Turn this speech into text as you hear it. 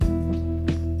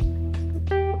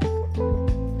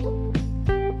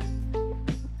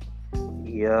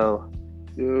Yo,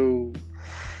 Yo,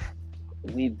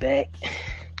 we back.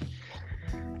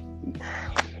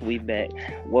 We back.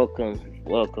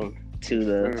 Welcome to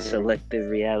the sir. Selective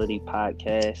Reality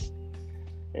Podcast.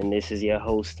 And this is your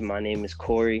host. My name is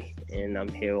Corey, and I'm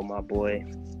here with my boy.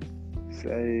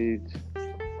 Sage.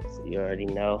 You already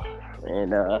know.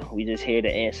 And we just here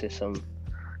to answer some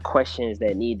questions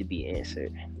that need to be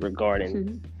answered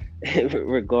regarding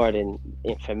regarding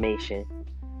information.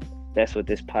 That's what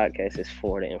this podcast is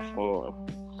for, to inform.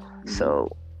 So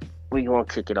we're gonna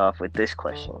kick it off with this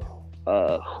question.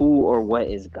 Who or what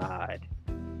is God?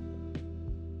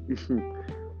 And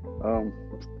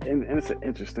it's an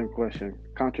interesting question,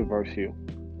 controversial,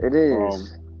 It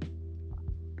is.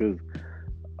 because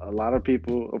a lot of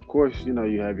people, of course, you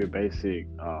have your basic,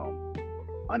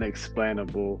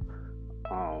 unexplainable,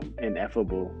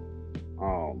 ineffable,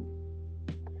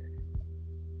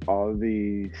 all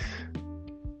these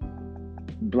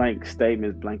blanket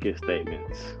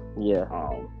statements. Yeah.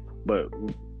 But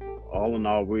all in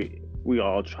all, we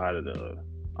all try to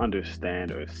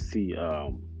understand or see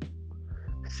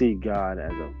God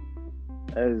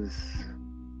as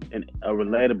a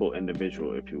relatable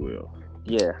individual, if you will.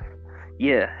 Yeah.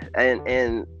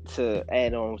 And to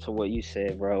add on to what you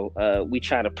said, bro, we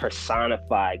try to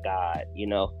personify God,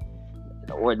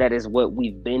 or that is what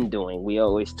we've been doing. We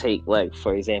always take, like,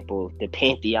 for example, the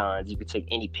pantheons. You could take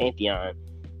any pantheon.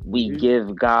 We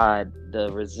give God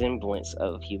the resemblance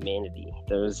of humanity,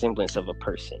 the resemblance of a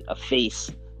person, a face,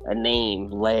 a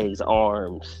name, legs,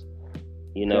 arms.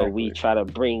 Exactly. We try to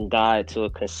bring God to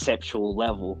a conceptual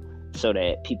level so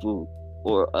that people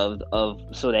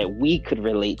so that we could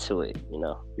relate to it,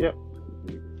 Yep.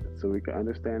 So we can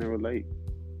understand and relate.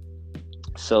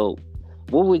 So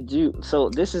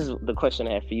this is the question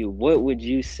I have for you. What would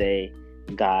you say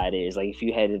God is? Like, if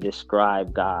you had to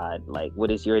describe God, like,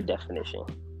 what is your definition?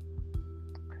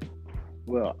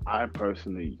 Well, I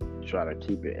personally try to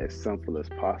keep it as simple as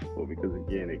possible because,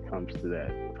 again, it comes to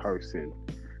that person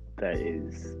that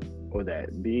is, or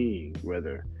that being,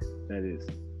 rather, that is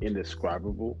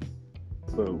indescribable,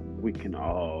 but we can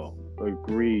all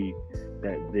agree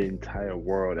that the entire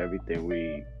world, everything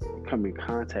we come in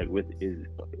contact with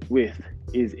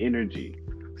is energy.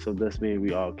 So thus means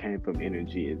we all came from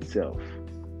energy itself.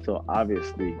 So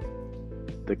obviously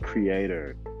the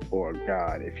creator, or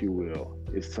God, if you will,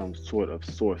 is some sort of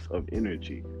source of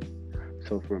energy.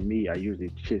 So for me, I usually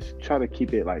just try to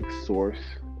keep it like source,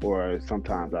 or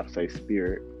sometimes I say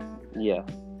spirit. Yeah.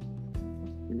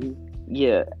 Mm-hmm.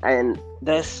 Yeah, and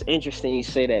that's interesting you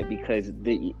say that, because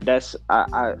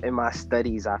I in my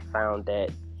studies I found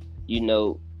that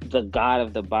the God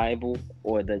of the Bible,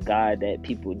 or the God that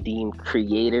people deem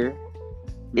creator,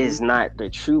 is not the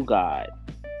true God.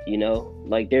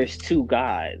 Like, there's two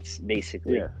gods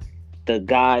basically. Yeah. The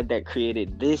God that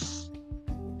created this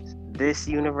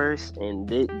universe and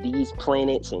these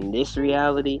planets and this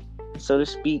reality, so to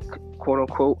speak, quote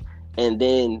unquote, and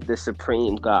then the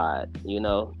supreme God,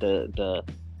 the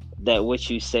that what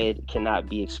you said cannot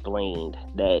be explained,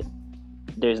 that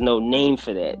there's no name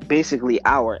for that, basically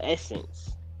our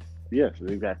essence. Yes,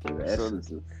 exactly. The So essence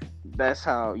of, that's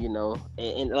how,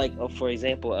 and like, for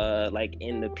example, like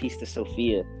in the Pista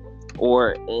Sophia,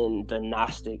 or in the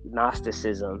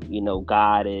Gnosticism,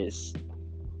 God is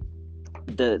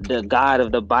the God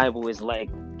of the Bible is like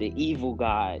the evil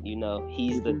God.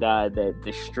 He's the God that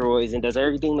destroys and does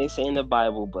everything they say in the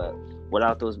Bible, but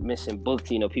without those missing books,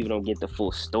 people don't get the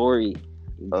full story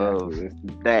of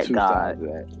that two God. sides of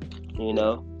that.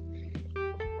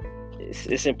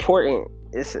 It's important.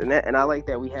 And I like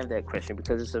that we have that question,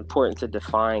 because it's important to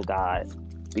define God,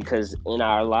 because in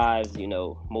our lives,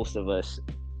 most of us,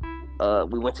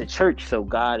 we went to church, so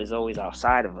God is always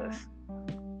outside of us.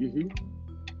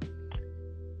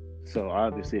 So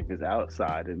obviously, if it's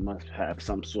outside, it must have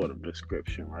some sort of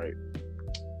description, right?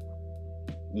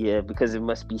 Yeah, because it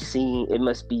must be seen. It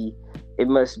must be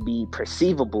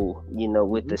perceivable,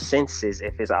 with the senses,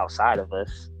 if it's outside of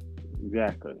us.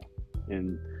 Exactly,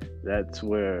 and that's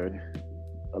where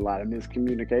a lot of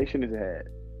miscommunication is had.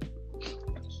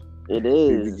 It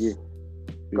is.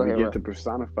 We begin to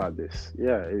personify this.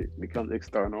 Yeah, it becomes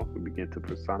external. We begin to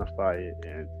personify it,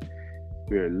 and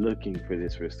we're looking for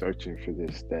this, we're searching for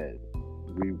this that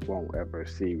we won't ever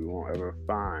see, we won't ever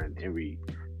find, and we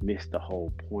miss the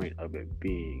whole point of it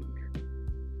being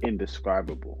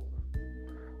indescribable.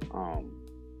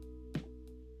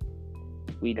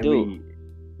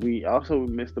 We also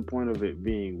miss the point of it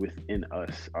being within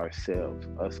us ourselves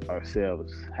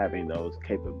having those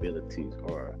capabilities,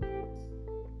 or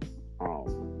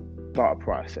thought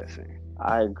processing.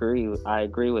 I agree. I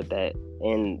agree with that.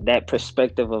 And that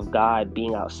perspective of God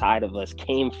being outside of us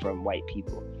came from white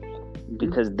people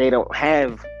because they don't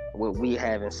have what we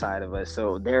have inside of us.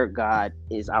 So their God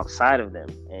is outside of them,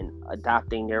 and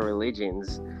adopting their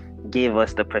religions gave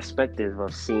us the perspective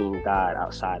of seeing God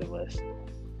outside of us.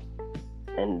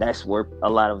 And that's where a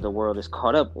lot of the world is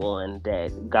caught up on,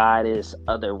 that God is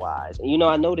otherwise. And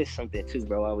I noticed something too,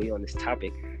 bro, while we on this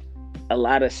topic. A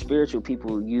lot of spiritual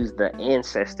people use the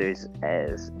ancestors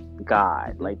as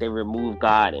God. Like they remove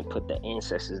God and put the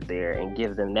ancestors there and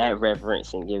give them that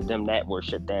reverence and give them that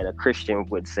worship that a Christian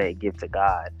would say give to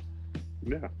God.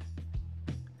 Yeah.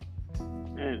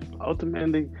 And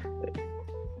ultimately,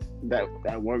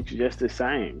 that works just the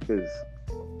same, because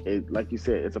like you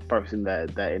said, it's a person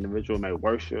that individual may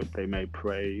worship, they may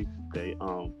praise,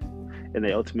 and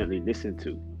they ultimately listen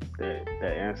to.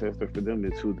 That ancestor for them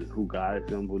is who guides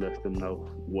them, who lets them know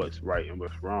what's right and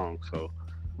what's wrong. So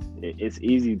it's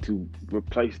easy to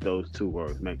replace those two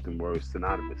words, make them words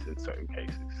synonymous in certain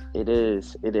cases. It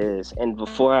is. And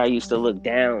before I used to look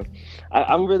down,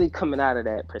 I'm really coming out of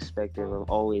that perspective of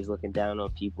always looking down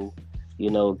on people,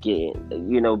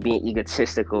 being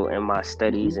egotistical in my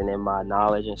studies and in my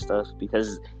knowledge and stuff,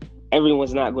 because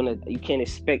everyone's not you can't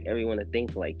expect everyone to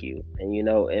think like you. And,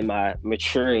 in my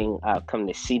maturing, I've come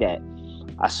to see that.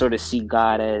 I sort of see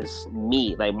God as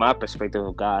me. Like my perspective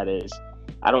of God is,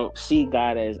 I don't see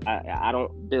God as, I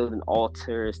don't build an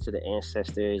altars to the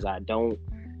ancestors. I don't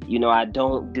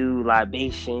do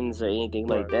libations or anything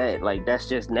like that. Like that's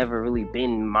just never really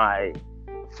been my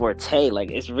forte.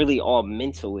 Like it's really all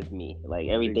mental with me. Like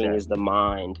everything is the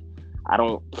mind. I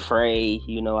don't pray,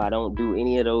 I don't do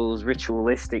any of those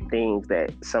ritualistic things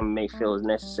that some may feel is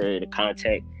necessary to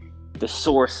contact the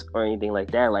source or anything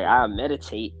like that. Like I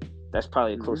meditate. That's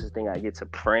probably the closest thing I get to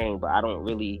praying, but I don't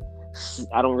really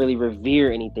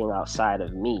revere anything outside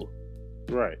of me.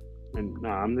 Right. And no,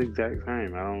 I'm the exact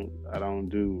same. I don't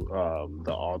do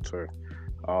the altar,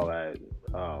 all that.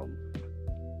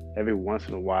 Every once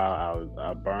in a while,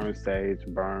 I'll burn sage,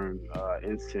 burn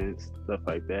incense, stuff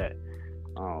like that.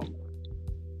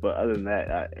 But other than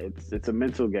that, it's a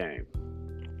mental game.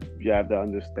 You have to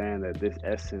understand that this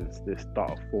essence, this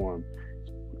thought form,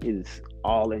 is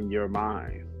all in your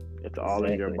mind. It's all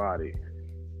in your body.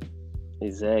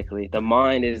 Exactly. The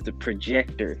mind is the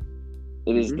projector.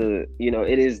 It is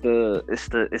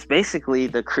it's basically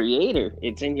the creator.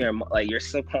 It's in your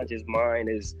subconscious mind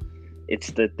it's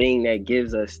the thing that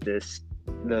gives us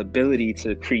the ability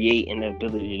to create and the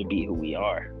ability to be who we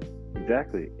are.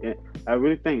 Exactly. And I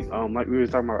really think, like we were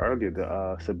talking about earlier,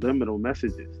 the subliminal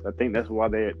messages. I think that's why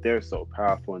they're so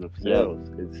powerful in themselves.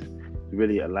 Yep. It's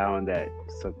really allowing that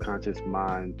subconscious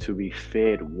mind to be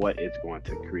fed what it's going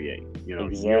to create.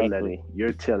 Exactly.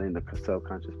 You're telling the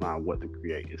subconscious mind what to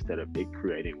create instead of it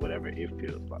creating whatever it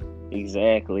feels like.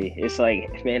 Exactly. It's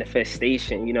like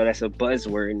manifestation. That's a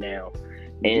buzzword now,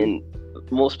 and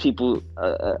most people,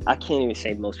 I can't even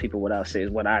say most people. What I'll say is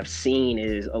what I've seen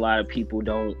is a lot of people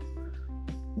don't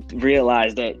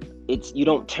realize that you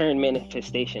don't turn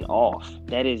manifestation off.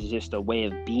 That is just a way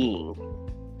of being.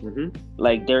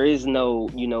 Like there is no,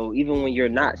 even when you're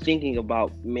not thinking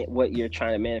about what you're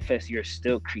trying to manifest, you're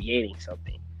still creating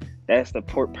something. That's the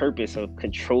purpose of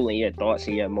controlling your thoughts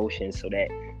and your emotions so that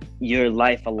your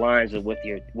life aligns with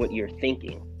what you're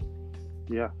thinking.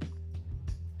 Yeah.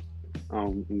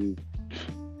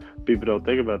 People don't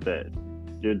think about that.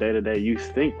 Your day-to-day, you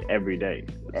think every day.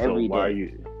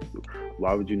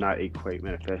 Why would you not equate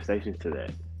manifestation to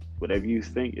that? Whatever you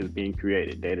think is being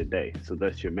created day to day. So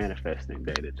that's your manifesting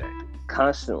day to day.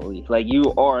 Constantly. Like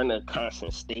you are in a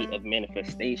constant state of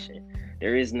manifestation.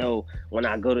 There is no, when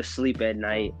I go to sleep at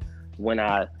night, when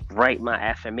I write my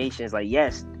affirmations, like,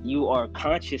 yes, you are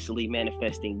consciously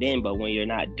manifesting then, but when you're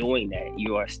not doing that,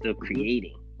 you are still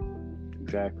creating.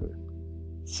 Exactly.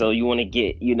 So you want to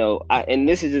get, and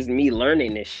this is just me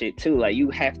learning this shit too. Like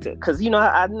you have to, cause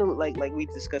I knew, like we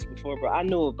discussed before, bro. I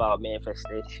knew about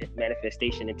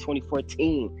manifestation in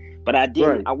 2014, but I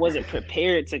didn't. I wasn't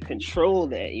prepared to control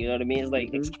that. You know what I mean? It's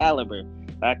like Excalibur.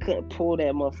 I couldn't pull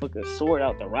that motherfucking sword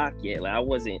out the rock yet. Like I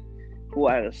wasn't who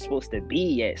I was supposed to be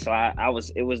yet. So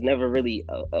it was never really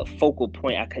a focal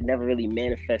point. I could never really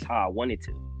manifest how I wanted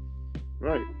to.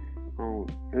 Right.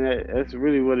 And that's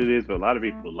really what it is for a lot of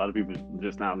people. A lot of people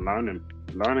just now learning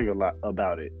a lot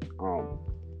about it.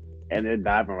 And they're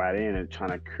diving right in and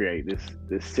trying to create this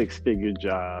 6-figure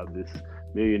job, this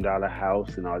 $1 million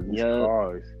house, and all these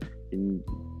cars. And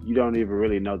you don't even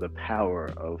really know the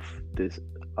power of this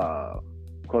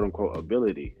quote unquote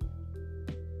ability.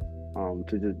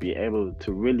 To just be able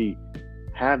to really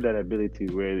have that ability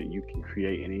where you can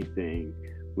create anything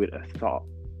with a thought.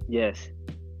 Yes.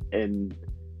 And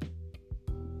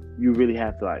you really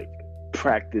have to like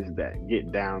practice that,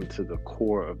 get down to the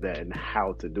core of that and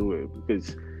how to do it,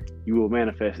 because you will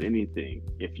manifest anything.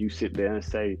 If you sit there and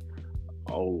say,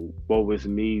 "Oh, woe is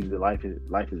me, the life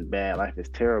is bad, life is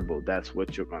terrible," that's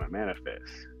what you're gonna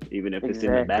manifest. Even if it's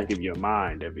in the Exactly. back of your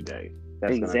mind every day,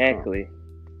 that's gonna come. Exactly.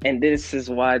 And this is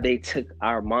why they took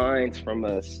our minds from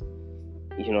us.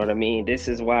 You know what I mean? This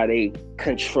is why they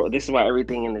control. This is why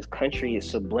everything in this country is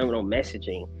subliminal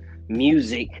messaging,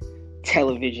 music,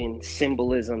 television,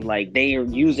 symbolism. Like they are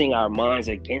using our minds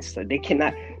against us. They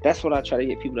cannot. That's what I try to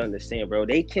get people to understand, bro.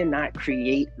 They cannot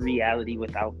create reality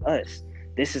without us.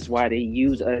 This is why they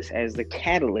use us as the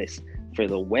catalyst for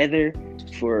the weather,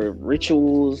 for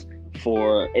rituals,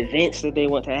 for events that they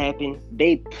want to happen.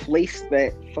 They place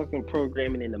that fucking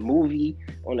programming in the movie,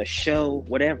 on a show,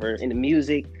 whatever, in the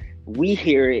music. We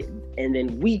hear it and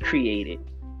then we create it.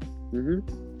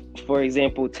 For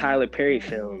example, Tyler Perry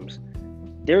films.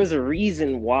 There was a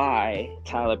reason why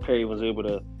Tyler Perry was able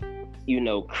to,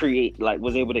 create, like,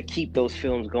 was able to keep those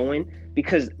films going,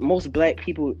 because most black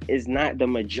people is not the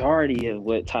majority of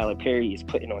what Tyler Perry is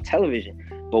putting on television.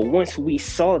 But once we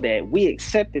saw that, we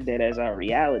accepted that as our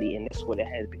reality, and that's what it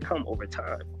has become over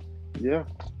time. Yeah.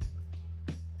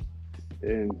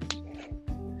 And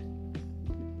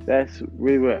that's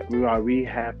really why we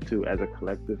have to, as a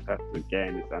collective, have to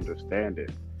gain this understanding,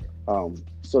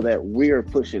 so that we're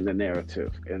pushing the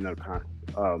narrative in the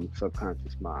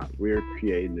subconscious mind. We're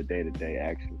creating the day-to-day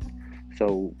action.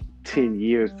 So 10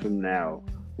 years from now,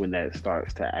 when that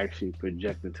starts to actually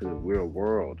project into the real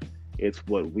world, it's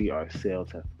what we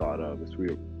ourselves have thought of. It's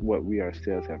what we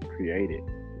ourselves have created.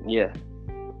 Yeah.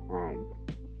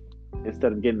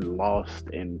 Instead of getting lost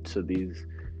into these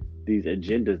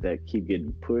agendas that keep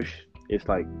getting pushed, it's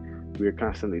like we're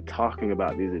constantly talking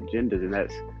about these agendas, and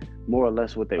that's more or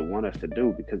less what they want us to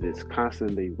do, because it's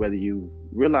constantly, whether you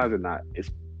realize or not,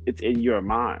 it's in your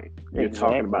mind. You're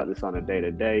talking about this on a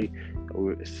day-to-day.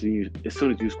 As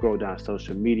soon as you scroll down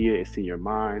social media, it's in your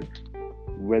mind.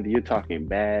 Whether you're talking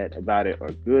bad about it or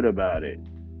good about it,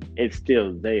 it's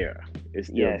still there. It's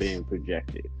still being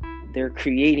projected. They're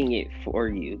creating it for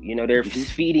you. They're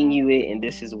feeding you it, and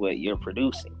this is what you're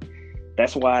producing.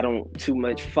 That's why I don't too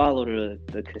much follow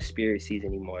the conspiracies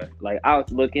anymore. Like, I'll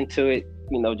look into it,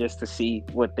 just to see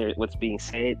what's being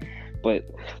said. But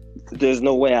there's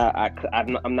no way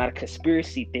I'm not a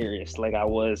conspiracy theorist like I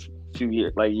was a few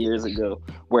years ago,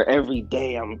 where every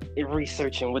day I'm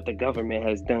researching what the government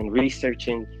has done,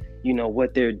 researching,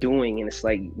 what they're doing. And it's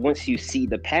like, once you see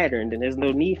the pattern, then there's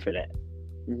no need for that.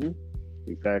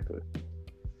 Exactly.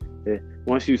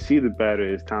 Once you see the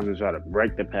pattern, it's time to try to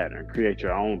break the pattern, create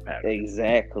your own pattern.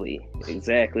 Exactly.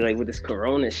 Like with this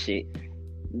corona shit,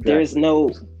 there's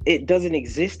it doesn't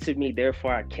exist to me,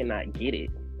 therefore I cannot get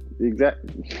it.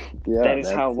 Exactly. Yeah, that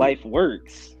is how life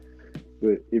works.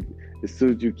 But as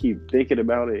soon as you keep thinking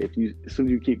about it, as soon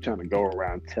as you keep trying to go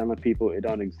around telling people it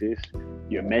don't exist,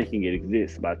 you're making it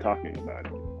exist by talking about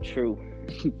it. True.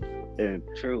 And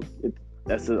true.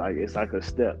 It's like a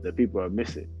step that people are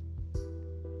missing.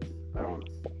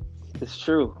 It's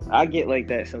true. I get like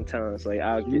that sometimes. Like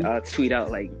I'll tweet out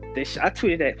like this. I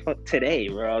tweeted that today,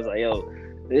 where I was like, "Yo,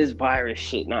 this virus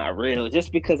shit not real,"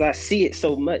 just because I see it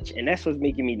so much, and that's what's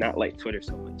making me not like Twitter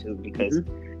so much, is because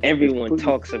everyone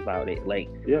talks about it. Like,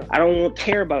 I don't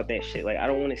care about that shit. Like, I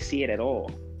don't want to see it at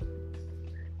all.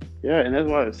 Yeah, and that's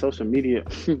why social media,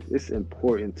 it's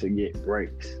important to get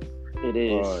breaks. It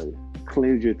is.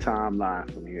 Cleanse your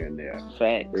timeline from here and there.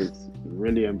 Facts. It's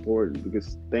really important,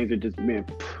 because things are just being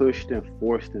pushed and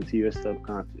forced into your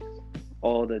subconscious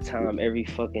all the time, every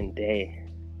fucking day.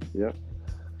 Yep.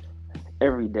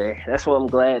 Every day. That's why I'm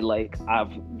glad, like,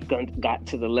 I've got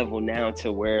to the level now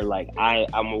to where, like,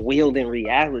 I'm wielding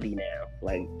reality now.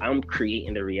 Like, I'm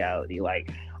creating the reality.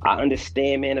 Like, I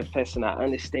understand manifesting, I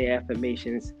understand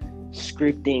affirmations,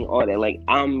 scripting, all that. Like,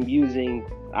 I'm using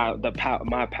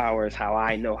my powers how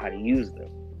I know how to use them.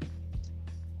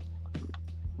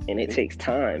 And it takes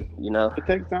time, It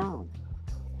takes time.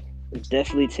 It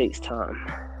definitely takes time.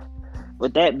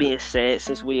 With that being said,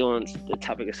 since we're on the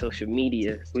topic of social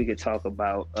media, we could talk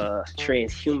about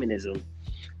transhumanism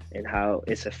and how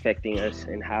it's affecting us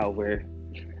and how we're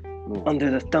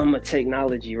under the thumb of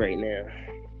technology right now.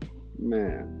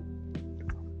 Man.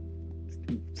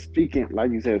 Speaking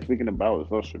about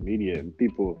social media and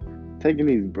people taking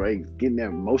these breaks, getting their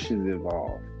emotions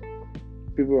involved.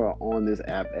 People are on this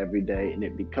app every day, and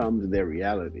it becomes their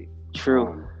reality.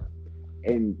 True.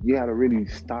 And you have to really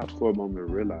stop for a moment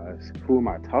and realize, who am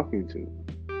I talking to?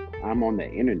 I'm on the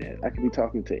internet. I could be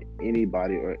talking to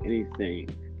anybody or anything.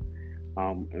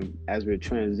 And as we're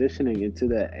transitioning into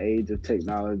that age of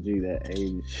technology, that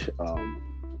age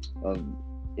of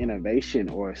innovation,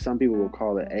 or some people will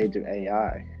call it age of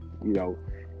AI, you know,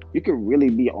 you can really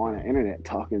be on the internet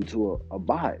talking to a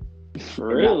bot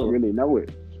For and not real. really know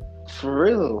it. For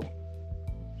real.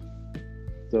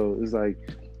 So it's like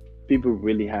people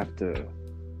really have to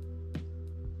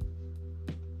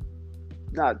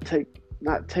not take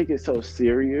it so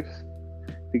serious,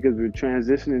 because we're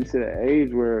transitioning to the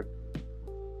age where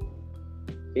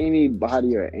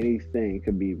anybody or anything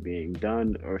could be being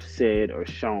done or said or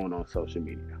shown on social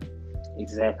media.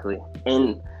 Exactly.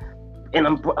 And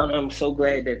I'm so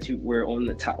glad that you were on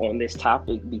on this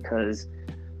topic, because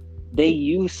they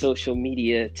use social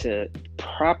media to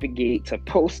propagate, to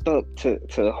post up, to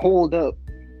hold up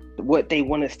what they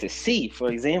want us to see. For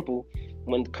example,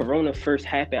 when Corona first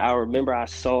happened, I remember I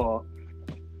saw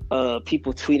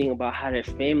people tweeting about how their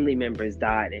family members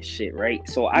died and shit, right?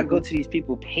 So I go Mm-hmm. to these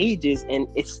people pages, and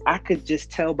I could just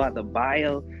tell by the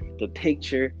bio, the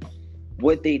picture,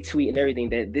 what they tweet and everything,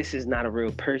 that this is not a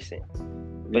real person.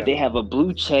 But Yeah, they have a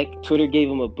blue check. Twitter gave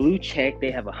them a blue check.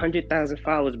 They have 100,000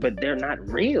 followers, but they're not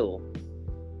real.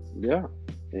 yeah,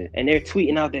 yeah, And they're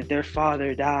tweeting out that their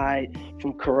father died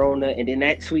from Corona, and then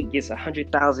that tweet gets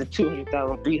 100,000,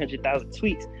 200,000, 300,000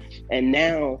 tweets. And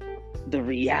now the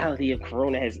reality of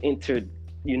Corona has entered,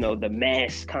 the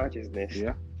mass consciousness.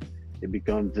 yeah. It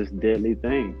becomes this deadly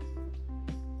thing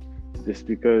just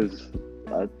because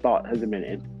a thought hasn't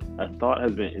been a thought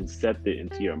has been incepted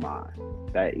into your mind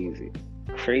that easy.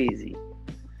 Crazy.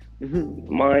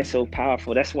 Mm-hmm. Mind's so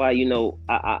powerful. That's why,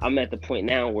 I'm at the point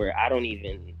now where I don't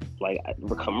even like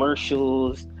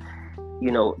commercials,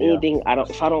 Yeah, anything.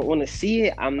 If I don't want to see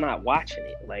it, I'm not watching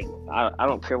it. Like, I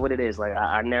don't care what it is. Like,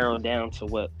 I narrow down to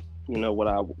what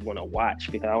I want to watch,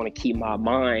 because I want to keep my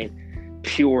mind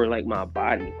pure like my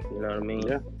body. You know what I mean?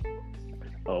 yeah.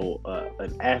 Oh,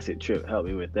 an acid trip helped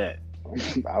me with that.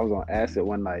 I was on acid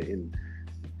one night, and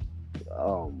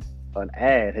an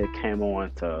ad had came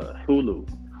on to Hulu,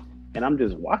 and I'm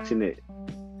just watching it,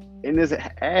 and this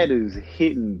ad is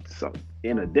hitting some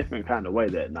in a different kind of way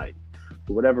that night.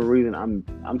 For whatever reason,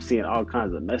 I'm seeing all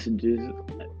kinds of messages,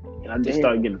 and I just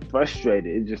started Damn. getting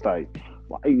frustrated. It's just like,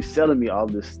 why are you selling me all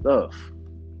this stuff?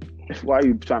 Why are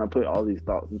you trying to put all these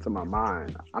thoughts into my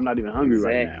mind? I'm not even hungry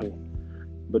right now. Exactly.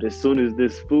 But as soon as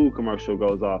this food commercial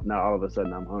goes off, now all of a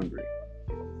sudden I'm hungry.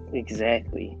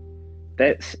 Exactly.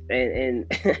 That's and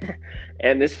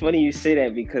and it's funny you say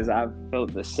that, because I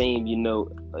felt the same.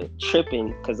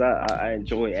 Tripping, because I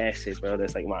enjoy acid, bro.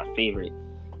 That's like my favorite,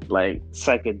 like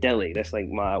psychedelic. That's like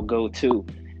my go-to.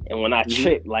 And when I Hmm.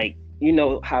 trip, like,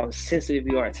 how sensitive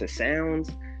you are to sounds,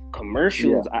 Yeah,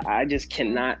 commercials, I just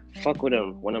cannot fuck with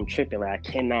them when I'm tripping. Like,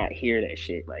 I cannot hear that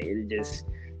shit. Like, it just,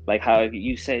 like how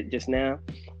you said just now,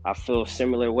 I feel a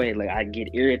similar way. Like, I get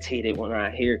irritated when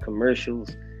I hear commercials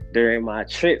during my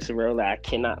trips, bro. Like, I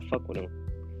cannot fuck with them.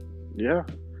 yeah.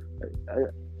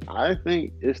 I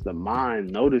think it's the mind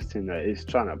noticing that it's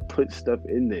trying to put stuff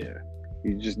in there.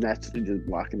 You just naturally just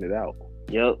blocking it out.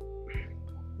 Yup,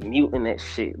 muting that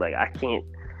shit. Like, I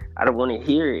don't want to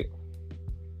hear it.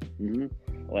 Hmm.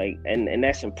 Like, and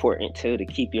that's important too, to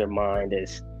keep your mind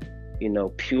as,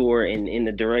 pure and in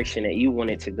the direction that you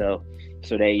want it to go,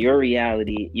 so that your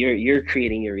reality, you're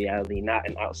creating your reality, not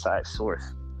an outside source.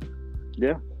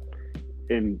 Yeah.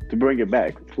 And to bring it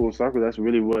back full circle, that's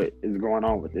really what is going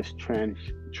on with this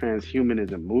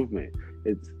transhumanism movement.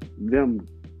 It's them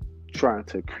trying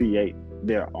to create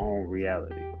their own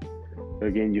reality.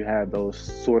 Again, you have those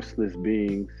sourceless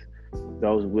beings,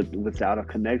 those without a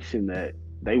connection, that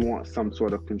they want some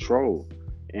sort of control,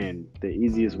 and the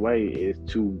easiest way is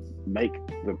to make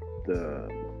the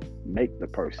make the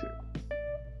person.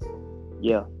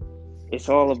 Yeah, it's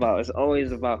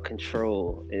always about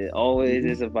control. It always Hmm.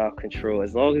 is about control.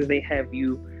 As long as they have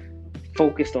you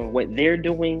focused on what they're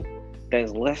doing,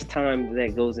 there's less time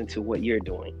that goes into what you're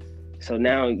doing. So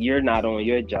now you're not on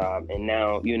your job, and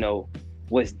now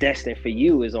what's destined for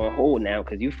you is on hold now,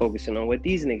 because you're focusing on what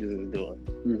these niggas is doing.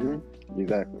 Hmm.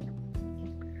 Exactly.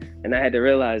 And I had to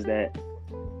realize that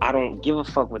I don't give a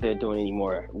fuck what they're doing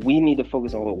anymore. We need to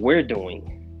focus on what we're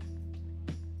doing.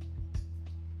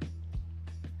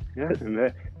 Yeah, and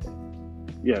that.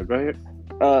 Yeah, go ahead.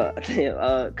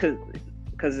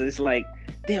 Cause it's like,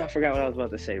 damn, I forgot what I was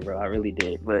about to say, bro. I really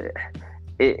did, but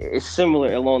it's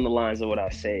similar along the lines of what I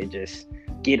said. Just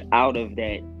get out of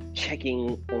that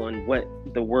checking on what's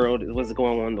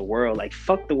going on in the world. Like,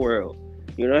 fuck the world.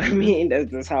 You know what I mean?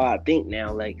 That's how I think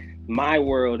now. Like, my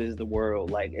world is the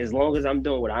world. Like, as long as I'm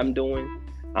doing what I'm doing,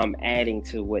 I'm adding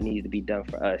to what needs to be done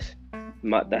for us.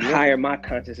 The Yeah, higher my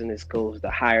consciousness goes, the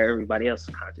higher everybody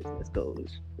else's consciousness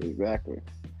goes. exactly.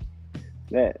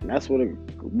 That's what it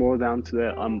boils down to,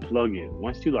 that unplugging.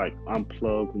 Once you like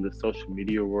unplug from the social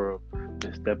media world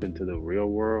and step into the real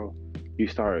world, you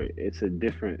start. It's a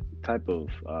different type of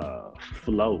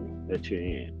flow that you're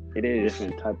in. It is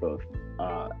Different type of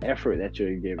effort that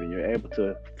you're giving. You're able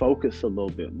to focus a little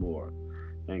bit more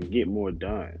and get more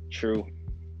done. true.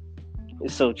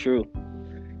 It's so true.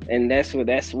 And that's what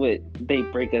they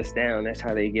break us down. That's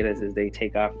how they get us, is they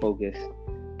take our focus,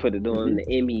 put it on the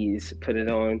Emmys, put it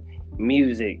on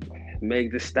music,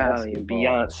 Meg Thee Stallion, Basketball,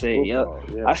 Beyonce. Yep.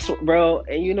 football, yeah. I bro,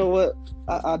 and you know what?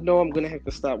 I know I'm gonna have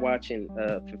to stop watching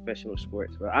professional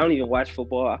sports. Bro. I don't even watch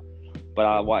football, but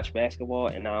I watch basketball,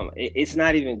 and it's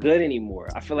not even good anymore.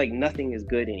 I feel like nothing is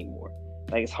good anymore.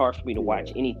 Like it's hard for me to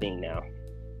watch anything now.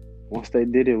 Once they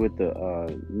did it with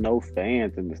the no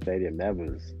fans in the stadium, that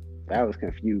was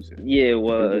confusing. Yeah, it They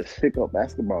was. just pick up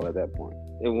basketball at that point.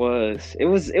 It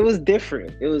was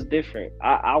different. It was different.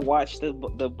 I watched the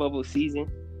bubble season.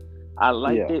 I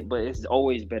liked it, but it's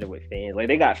always better with fans. Like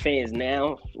they got fans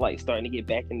now, like starting to get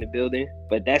back in the building.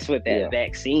 But that's what that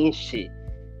vaccine shit.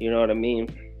 You know what I mean?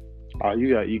 Oh,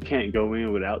 you can't go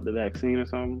in without the vaccine or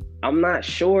something? I'm not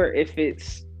sure if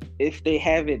they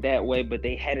have it that way, but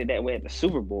they had it that way at the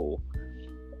Super Bowl.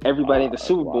 Everybody at the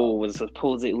Super Bowl was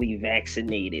supposedly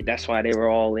vaccinated. That's why they were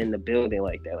all in the building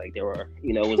like that. Like they were,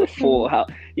 it was a full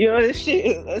house. This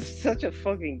shit is such a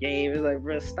fucking game. It's like,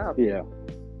 bro, stop it. Yeah.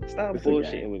 Stop It's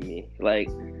bullshitting with me. Like,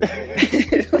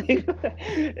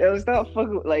 stop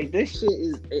fucking. Like, this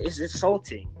shit is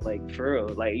insulting. Like, for real.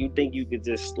 Like, you think you could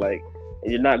just, like,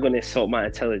 you're not going to insult my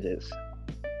intelligence.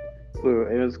 Well,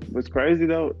 what's crazy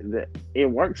though, that it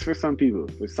works for some people.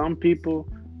 For some people,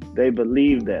 they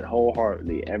believe that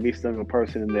wholeheartedly. Every single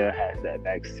person in there has that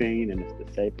vaccine, and it's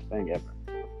the safest thing ever.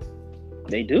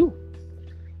 They do.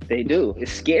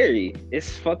 It's scary.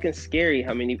 It's fucking scary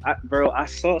how many. I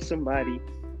saw somebody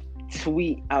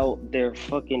tweet out their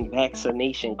fucking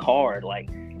vaccination card. Like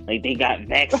they got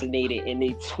vaccinated and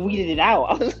they tweeted it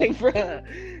out. I was like, bruh,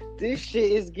 this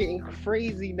shit is getting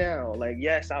crazy now. Like,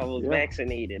 yes, I was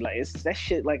vaccinated. Like, it's that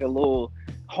shit like a little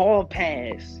hall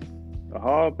pass. A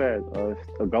hall pass,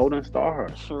 a golden star.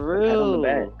 For real. On the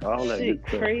back, all that shit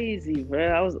crazy, bro.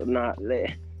 I was not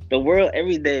the world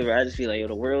every day, bro. I just feel like,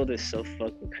 the world is so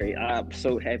fucking crazy. I'm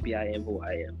so happy I am who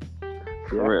I am.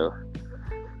 For real.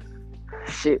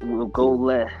 Shit will go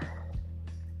left.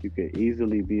 You could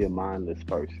easily be a mindless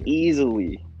person.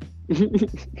 Easily.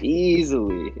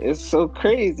 It's so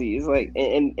crazy. It's like,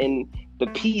 and the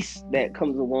peace that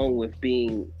comes along with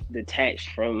being detached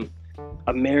from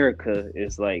America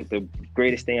is like the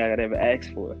greatest thing I could ever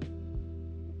ask for.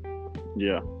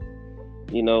 Yeah.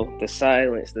 The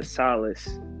silence, the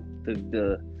solace,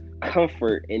 the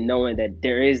comfort in knowing that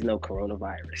there is no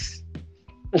coronavirus.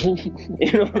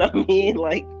 You know what I mean?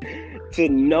 Like, to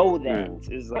know that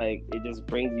is like, it just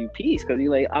brings you peace, because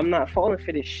you're like, I'm not falling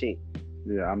for this shit.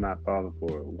 Yeah, I'm not falling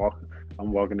for it.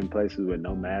 I'm walking in places with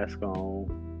no mask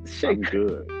on. I'm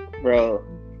good, bro.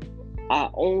 I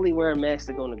only wear a mask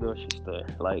to go in the grocery store,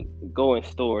 like go in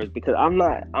stores, because I'm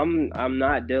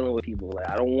not dealing with people. Like,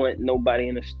 I don't want nobody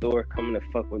in the store coming to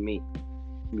fuck with me.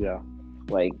 Yeah.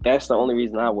 Like, that's the only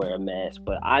reason I wear a mask.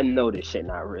 But I know this shit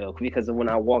not real, because when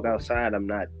I walk outside, I'm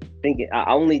not thinking.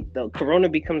 The corona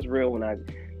becomes real when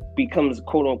becomes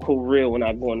quote unquote real when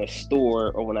I go in a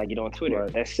store or when I get on Twitter.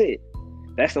 Right. That's it.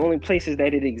 That's the only places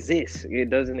that it exists. It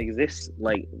doesn't exist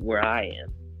like where I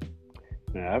am.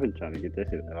 Man, I've been trying to get that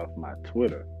shit off my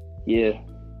Twitter. Yeah.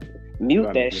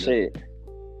 Mute that shit.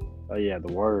 Oh yeah,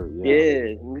 the word.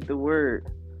 Yeah, mute the word.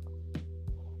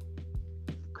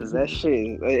 Cause that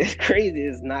shit, it's crazy.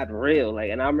 It's not real.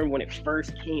 Like, and I remember when it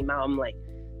first came out, I'm like,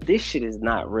 this shit is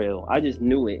not real. I just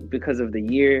knew it because of the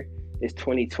year. It's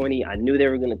 2020. I knew they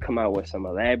were gonna come out with some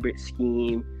elaborate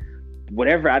scheme,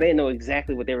 whatever. I didn't know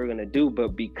exactly what they were gonna do,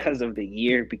 but because of the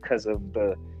year, because of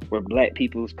where Black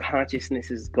people's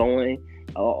consciousness is going,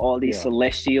 all these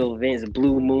celestial events,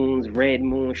 blue moons, red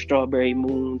moons, strawberry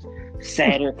moons,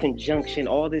 Saturn conjunction,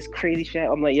 all this crazy shit.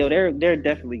 I'm like, yo, they're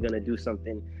definitely gonna do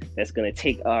something that's gonna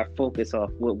take our focus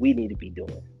off what we need to be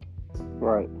doing.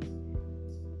 Right.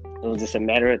 It was just a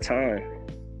matter of time.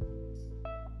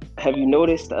 Have you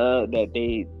noticed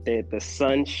that the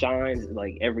sun shines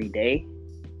like every day?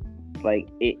 Like,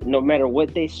 it, no matter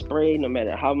what they spray, no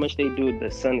matter how much they do, the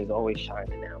sun is always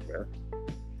shining now, bro.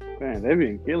 Man, they've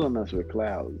been killing us with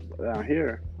clouds down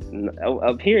here.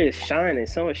 Up here it's shining.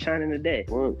 Sun is shining today.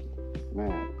 Well,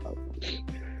 man,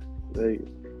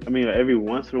 every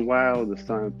once in a while the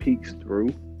sun peeks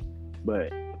through,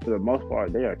 but for the most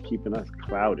part, they are keeping us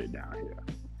clouded down here.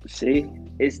 See,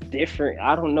 it's different.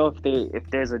 I don't know if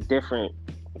there's a different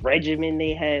regimen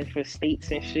they have for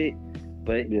states and shit,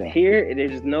 but Yeah. here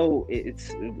there's no.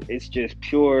 It's just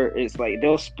pure. It's like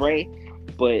they'll spray,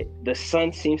 but the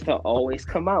sun seems to always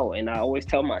come out, and I always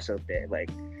tell myself that,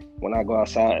 like, when I go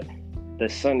outside, the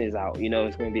sun is out. You know,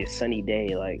 it's gonna be a sunny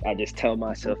day. Like, I just tell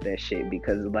myself that shit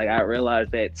because, like, I realize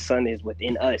that sun is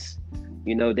within us.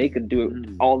 You know, they could do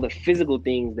all the physical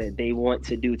things that they want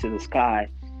to do to the sky,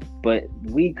 but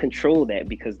we control that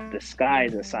because the sky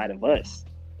is inside of us.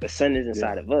 The sun is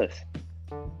inside of us.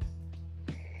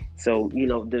 So, you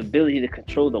know, the ability to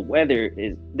control the weather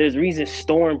is, there's reasons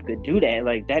storms could do that.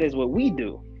 Like, that is what we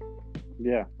do.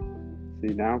 Yeah.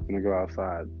 See, now I'm gonna go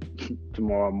outside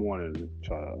tomorrow morning and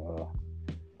try to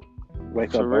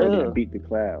wake up early and beat the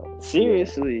clouds.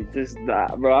 Seriously, just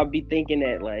bro, I'll be thinking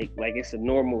that like it's a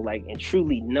normal, like, and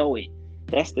truly know it.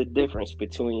 That's the difference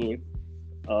between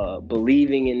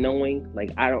believing and knowing.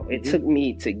 Like, I don't. It took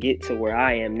me to get to where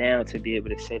I am now to be able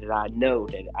to say that I know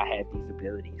that I have these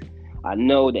abilities. I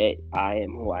know that I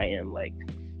am who I am. Like,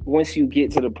 once you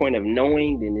get to the point of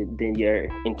knowing, then your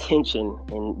intention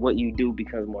and what you do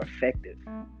becomes more effective.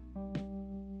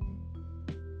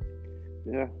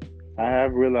 Yeah, I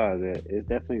have realized that it's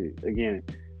definitely, again,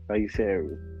 like you said,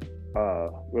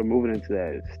 we're moving into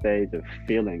that stage of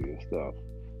feeling and stuff.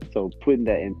 So putting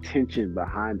that intention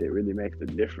behind it really makes a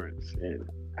difference in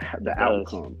the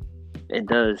outcome. It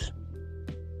does.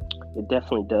 It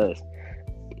definitely does.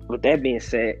 With that being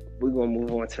said, we're going to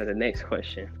move on to the next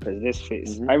question, because this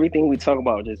fits. Everything we talk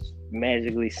about just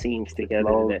magically seems together.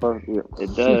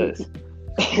 It does.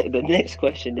 The next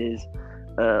question is,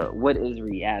 what is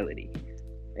reality?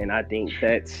 And I think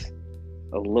that's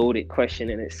a loaded question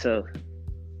in itself.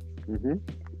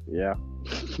 Yeah.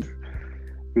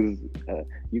 Because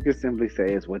you could simply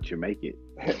say it's what you make it.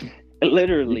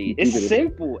 Literally. It's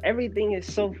simple. Everything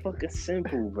is so fucking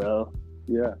simple, bro.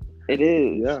 Yeah. It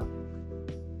is. Yeah.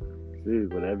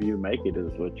 Dude, whatever you make it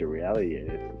is what your reality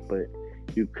is. But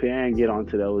you can get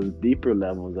onto those deeper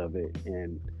levels of it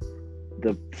and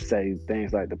say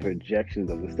things like the projections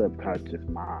of the subconscious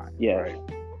mind. Yeah. Right?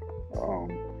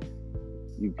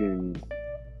 You can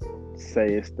say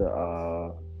it's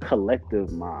the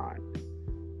collective mind.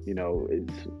 You know,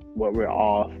 it's what we're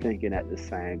all thinking at the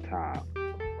same time,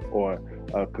 or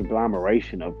a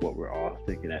conglomeration of what we're all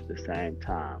thinking at the same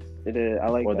time. It is. I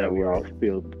like or that we word. all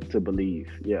feel to believe.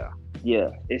 Yeah. Yeah,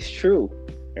 it's true.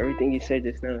 Everything you said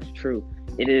just now is true.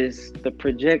 It is the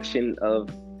projection of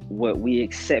what we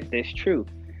accept as true.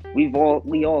 We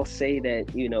all say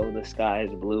that, you know, the sky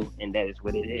is blue, and that is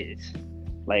what it is.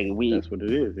 Like, that's what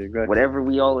it is. Exactly. Whatever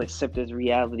we all accept as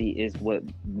reality is what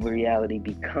reality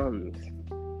becomes.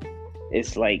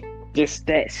 It's like just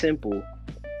that simple.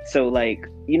 So, like,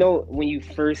 you know, when you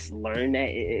first learn that,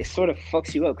 it sort of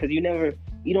fucks you up because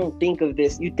you don't think of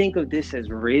this. You think of this as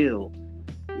real.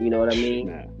 You know what I mean?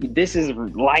 Nah. This is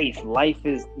life. Life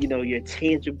is, you know, you're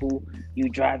tangible. You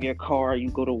drive your car. You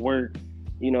go to work.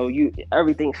 You know,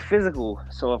 everything's physical.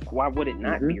 So why would it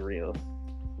not be real?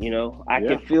 You know, I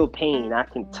can feel pain. I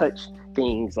can touch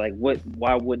things. Like,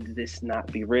 why would this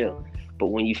not be real? But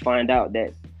when you find out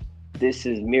that this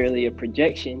is merely a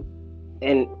projection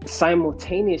and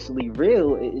simultaneously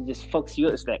real, it just fucks you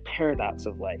up. It's that paradox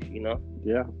of life, you know?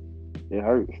 Yeah. It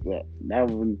hurts. That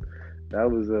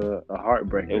was a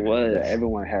heartbreaker. It was. That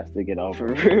everyone has to get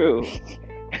over. For real.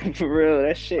 For real.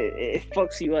 That shit, it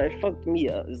fucks you up. It fucked me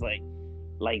up. It's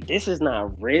like, this is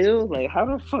not real. Like, how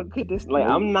the fuck could this? Like,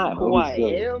 I'm not who I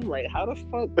am. Like, how the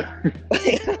fuck?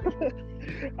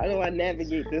 How do I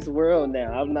navigate this world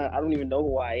now? I don't even know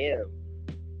who I am.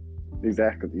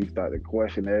 Exactly. You start to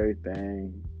question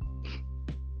everything.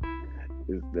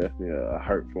 It's definitely a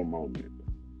hurtful moment.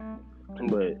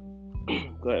 But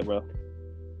go ahead, bro.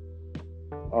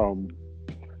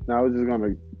 Now I was just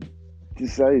gonna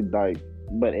say, like,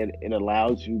 but it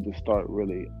allows you to start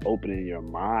really opening your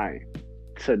mind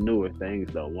to newer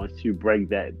things, though. Once you break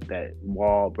that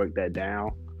wall, break that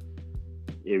down,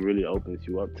 it really opens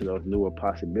you up to those newer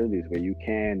possibilities where you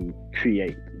can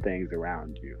create things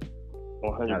around you.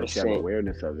 100%. Now that you have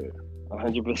awareness of it.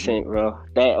 100%, bro.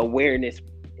 That awareness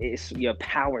is your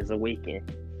powers awaken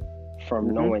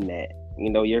from knowing that. You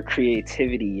know, your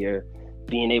creativity, your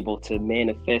being able to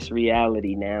manifest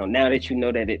reality now that you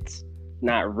know that it's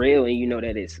not real and you know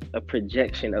that it's a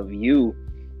projection of you.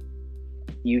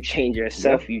 You change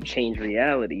yourself, you change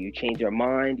reality, you change your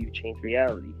mind, you change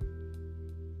reality.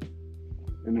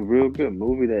 And a real good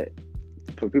movie that,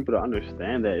 for people to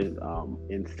understand that, is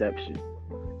Inception.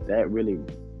 That really,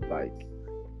 like,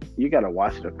 you gotta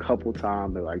watch it a couple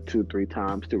times, like 2-3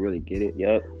 times to really get it.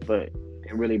 Yep. But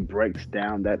it really breaks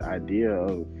down that idea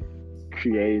of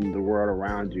creating the world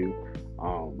around you,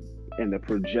 and the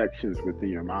projections within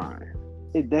your mind.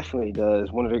 It definitely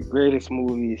does. One of the greatest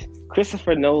movies.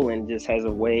 Christopher Nolan just has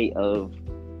a way of.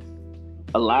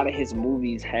 A lot of his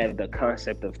movies have the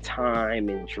concept of time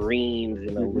and dreams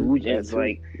and illusions.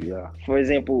 Like, for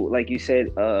example, like you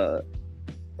said, what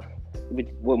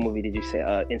movie did you say?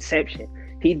 Inception.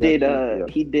 He did. What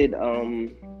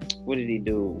did he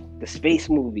do? The space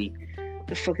movie.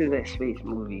 The fuck is that space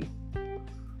movie?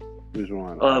 Which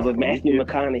one? With Matthew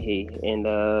McConaughey and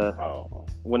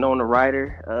Winona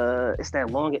Ryder. It's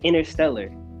that long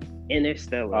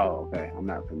Interstellar. Oh, okay. I'm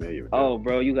not familiar with that. Oh,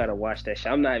 bro, you gotta watch that shit.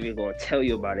 I'm not even gonna tell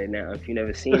you about it now if you've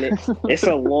never seen it. It's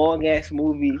a long ass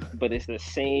movie, but it's the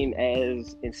same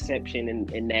as Inception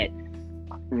in that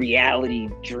reality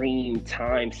dream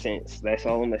time sense. That's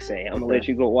all I'm gonna say. I'm gonna let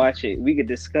you go watch it. We could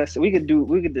discuss it. We could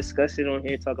discuss it on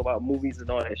here, talk about movies and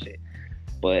all that shit.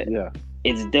 But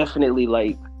it's definitely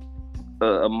like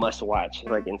a must watch,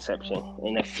 like Inception,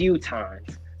 and a few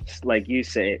times. Like you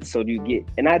said, so do you get,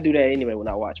 and I do that anyway when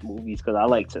I watch movies because I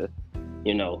like to,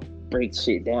 break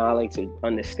shit down. I like to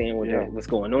understand what's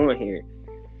going on here.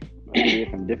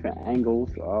 From different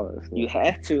angles, all that stuff. You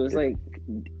have to. It's like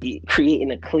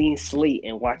creating a clean slate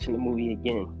and watching the movie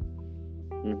again.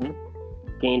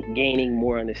 Gaining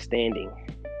more understanding,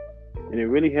 and it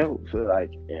really helps.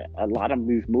 Like a lot of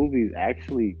these movies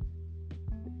actually,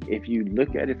 if you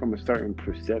look at it from a certain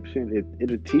perception,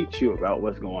 it'll teach you about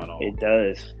what's going on. It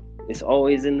does. It's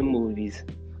always in the movies.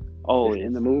 Always it's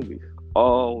in the movies.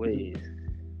 Always.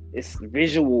 It's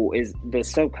visual. Is the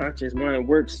subconscious mind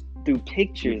works through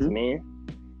pictures, man.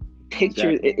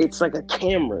 Pictures. Exactly. It's like a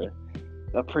camera,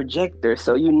 a projector.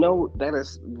 So that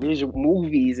is visual.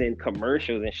 Movies and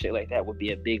commercials and shit like that would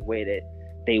be a big way that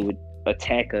they would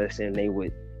attack us and they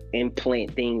would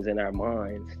implant things in our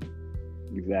minds.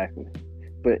 Exactly.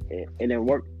 But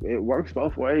it works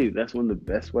both ways. That's one of the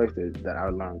best ways that I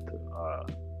learned to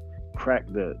crack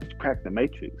the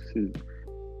matrix.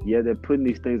 They're putting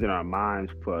these things in our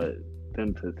minds for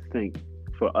them to think,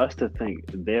 for us to think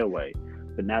their way.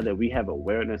 But now that we have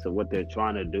awareness of what they're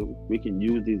trying to do, we can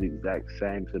use these exact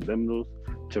same subliminals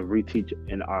to reteach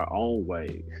in our own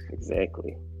ways.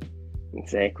 Exactly.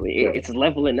 It's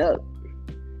leveling up.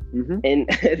 And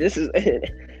this is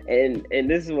and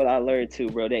this is what I learned too,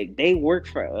 bro. They work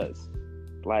for us.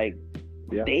 Like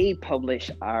they publish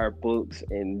our books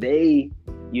and they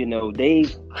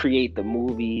create the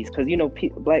movies because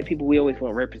black people, we always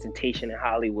want representation in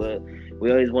Hollywood. We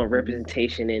always want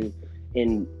representation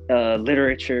in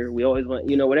literature. We always want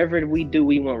whatever we do,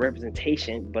 we want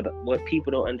representation. But what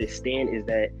people don't understand is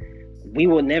that we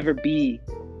will never be.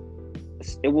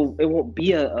 It won't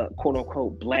be a quote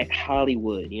unquote black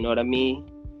Hollywood. You know what I mean?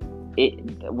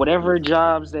 Whatever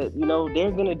jobs that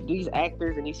they're gonna, these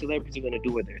actors and these celebrities are gonna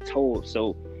do what they're told.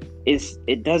 So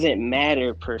it doesn't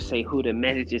matter per se who the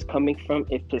message is coming from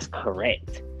if it's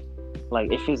correct.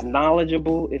 Like if it's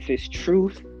knowledgeable, if it's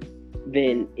truth,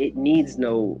 then it needs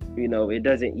no, it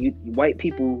doesn't. White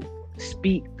people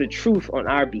speak the truth on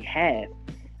our behalf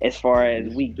as far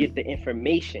as we get the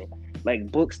information.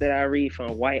 Like books that I read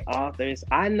from white authors,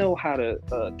 I know how to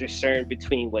discern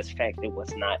between what's fact and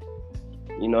what's not.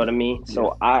 You know what I mean?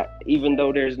 So even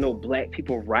though there's no black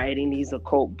people writing these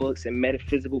occult books and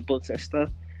metaphysical books and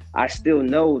stuff, I still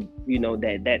know,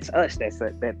 that that's us.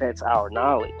 That's our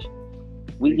knowledge.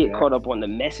 We get caught up on the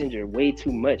messenger way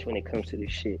too much when it comes to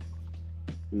this shit.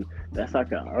 That's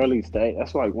like an early stage.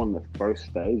 That's like one of the first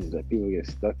stages that people get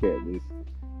stuck at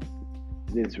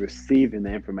is receiving the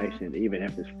information, even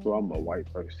if it's from a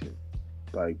white person.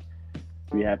 Like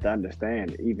we have to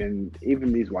understand, even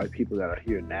these white people that are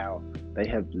here now, they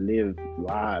have lived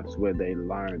lives where they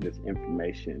learned this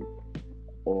information,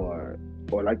 or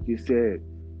like you said,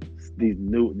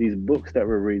 these books that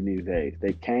we're reading these days,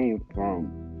 they came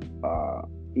from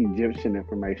Egyptian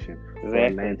information, or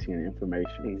Atlantean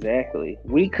information. Exactly.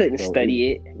 We couldn't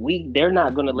study it. They're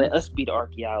not going to let us be the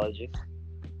archaeologists.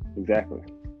 Exactly.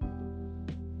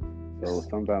 So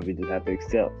sometimes we just have to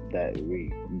accept that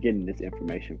we getting this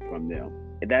information from them.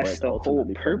 That's the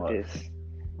whole purpose.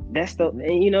 That's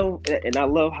and I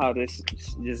love how this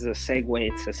is a segue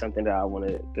into something that I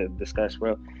wanted to discuss,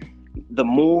 bro. The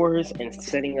Moors and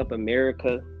setting up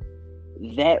America,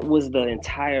 that was the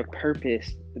entire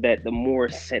purpose that the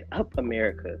Moors set up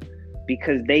America,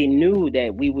 because they knew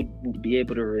that we would be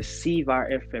able to receive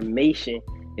our information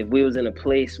if we was in a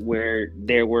place where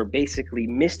there were basically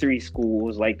mystery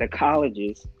schools like the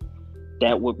colleges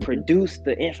that would produce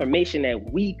the information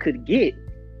that we could get.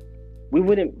 We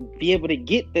wouldn't be able to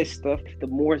get this stuff if the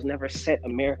Moors never set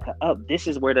America up. This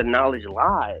is where the knowledge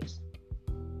lies.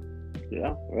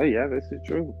 Yeah, well, yeah, this is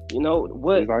true. You know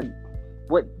It's like,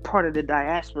 what part of the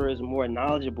diaspora is more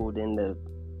knowledgeable than the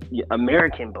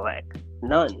American black?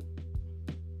 None.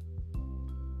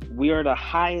 We are the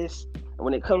highest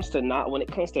when it comes to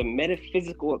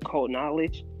metaphysical occult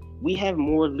knowledge. We have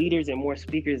more leaders and more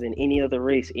speakers than any other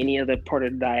race, any other part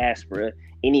of the diaspora,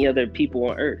 any other people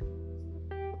on earth.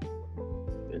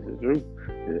 this is true.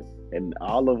 And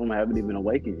all of them haven't even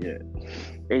awakened yet.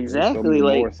 Exactly. So many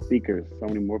like more speakers, so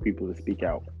many more people to speak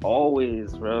out.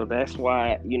 always, bro. That's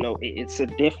why, it's a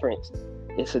difference.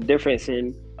 It's a difference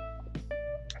in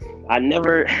I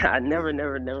never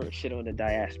shit on the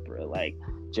diaspora. Like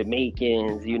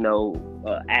Jamaicans,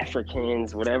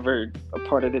 Africans, whatever a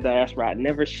part of the diaspora, I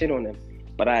never shit on them.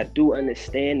 But I do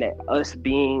understand that us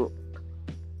being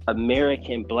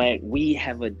American black, we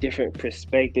have a different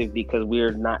perspective because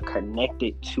we're not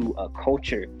connected to a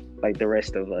culture like the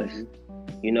rest of us.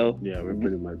 Yeah, we're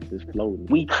pretty much just floating.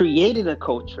 We created a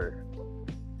culture.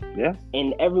 Yeah.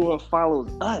 And everyone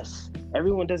follows us.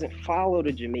 Everyone doesn't follow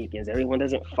the Jamaicans. Everyone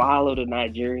doesn't follow the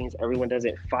Nigerians. Everyone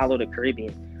doesn't follow the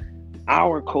Caribbean.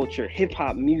 Our culture, hip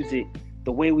hop music,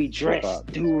 the way we dress,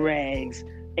 Hip-hop. do-rags,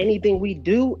 anything we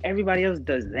do, everybody else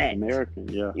does that. American,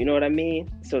 yeah. You know what I mean?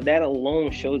 So that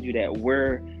alone shows you that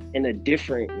we're in a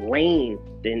different lane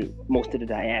than most of the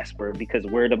diaspora because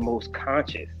we're the most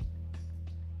conscious.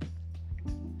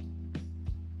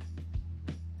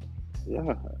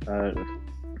 Yeah.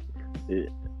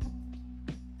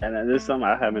 And this is something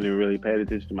I haven't even really paid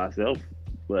attention to myself,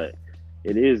 but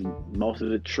it is most of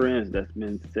the trends that's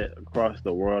been set across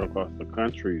the world, across the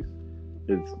countries,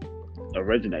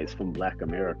 originates from Black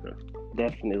America.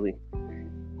 Definitely.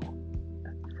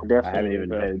 I haven't even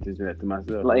paid attention to that to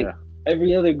myself. Like yeah.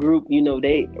 every other group,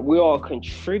 we all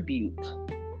contribute,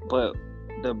 but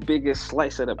the biggest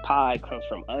slice of the pie comes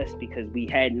from us because we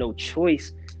had no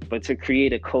choice but to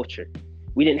create a culture.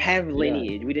 We didn't have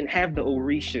lineage. We didn't have the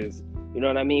Orishas. You know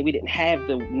what I mean? We didn't have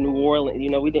the New Orleans.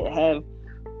 We didn't have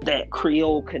that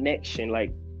Creole connection,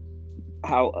 like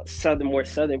how more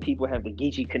Southern people have the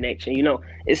Geechee connection.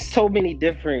 It's so many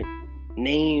different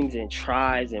names and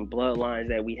tribes and bloodlines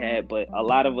that we had, but a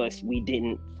lot of us, we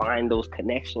didn't find those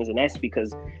connections, and that's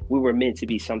because we were meant to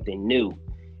be something new.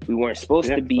 We weren't supposed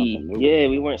to be,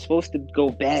 we weren't supposed to go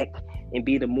back and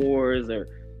be the Moors or,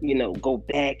 go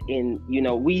back and,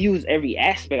 we use every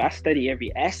aspect. I study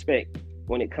every aspect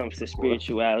when it comes to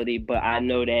spirituality, but I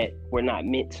know that we're not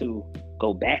meant to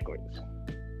go backwards.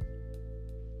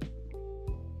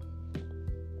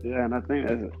 Yeah, and I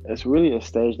think that's really a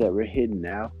stage that we're hitting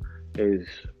now, is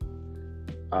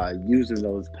using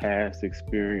those past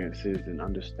experiences and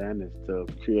understandings to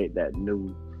create that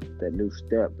new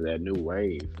step, that new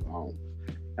wave.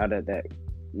 Now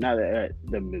that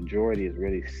the majority is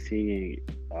really seeing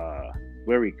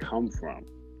where we come from,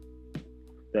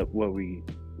 that where we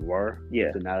were,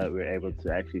 so now that we're able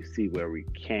to actually see where we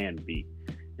can be,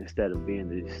 instead of being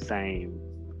the same,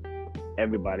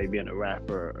 everybody being a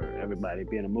rapper or everybody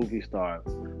being a movie star.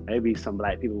 Maybe some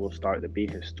Black people will start to be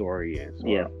historians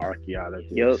or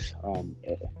archaeologists. And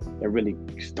really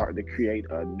start to create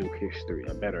a new history,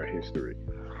 a better history.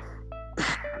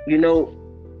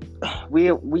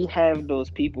 We have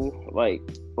those people like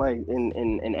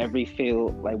in every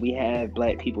field. Like we have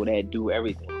Black people that do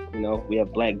everything. We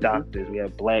have Black doctors, we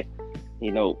have Black,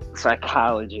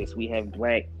 psychologists, we have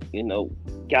Black,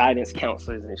 guidance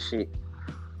counselors and shit.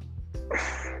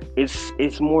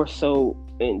 It's more so,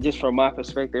 and just from my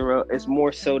perspective, it's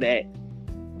more so that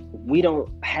we don't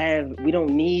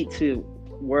need to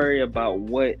worry about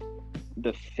what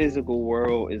the physical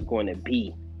world is going to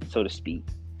be, so to speak.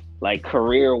 Like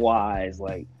career wise,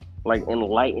 like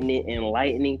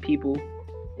enlightening people.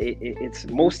 It's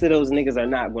most of those niggas are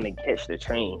not going to catch the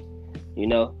train,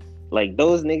 like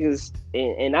those niggas.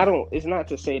 And I don't. It's not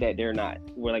to say that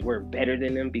we're better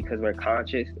than them because we're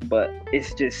conscious, but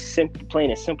it's just simple, plain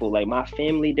and simple. Like my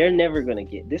family, they're never going to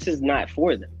get. This is not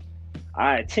for them.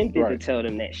 I attempted to tell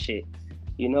them that shit.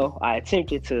 I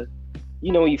attempted to.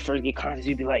 When you first get conscious,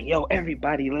 you'd be like, yo,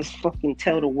 everybody, let's fucking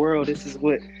tell the world this is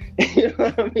what, you know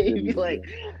what I mean? You'd be like,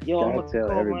 yo, I'm going to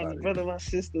call my brother, my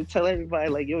sister, tell everybody,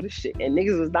 like, yo, this shit. And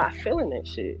niggas was not feeling that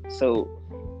shit. So,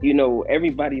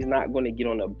 everybody's not going to get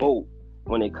on a boat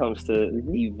when it comes to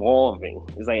evolving.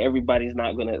 It's like everybody's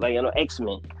not going to, like,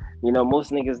 X-Men. Most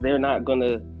niggas, they're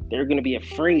going to be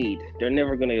afraid. They're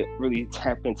never going to really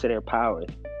tap into their powers.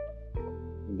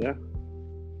 Yeah.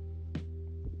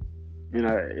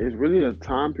 It's really a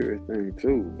time period thing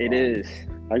too. It is.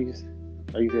 Like you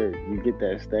said, you get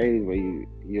that stage where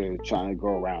you're trying to go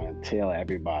around and tell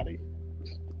everybody,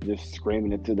 just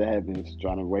screaming it to the heavens,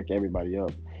 trying to wake everybody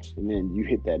up. And then you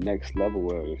hit that next level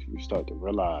where you start to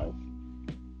realize,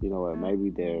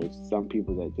 maybe there's some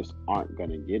people that just aren't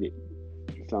gonna get it.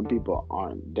 Some people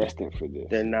aren't destined for this.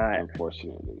 They're not.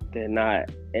 Unfortunately. They're not.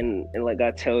 And like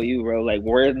I tell you, bro, like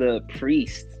we're the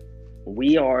priests.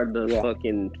 We are the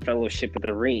fucking Fellowship of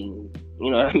the Ring.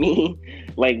 You know what I mean?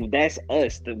 Like that's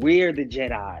us. We're the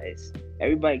Jedis.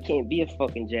 Everybody can't be a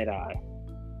fucking Jedi.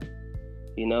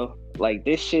 Like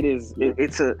this shit is.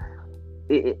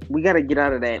 We got to get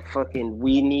out of that fucking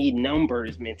we need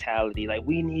numbers mentality. Like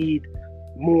we need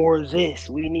more this,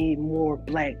 we need more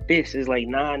black this. Is like,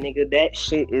 nah, nigga,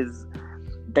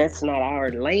 that's not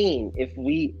our lane. If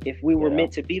we were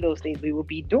meant to be those things, we would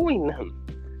be doing them.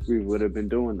 We would have been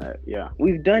doing that. Yeah,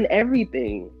 we've done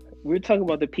everything. We're talking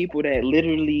about the people that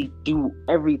literally do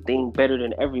everything better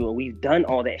than everyone. We've done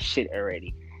all that shit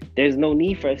already. There's no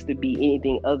need for us to be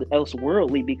anything else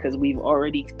worldly because we've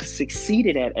already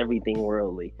succeeded at everything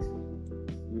worldly.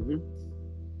 Mm-hmm.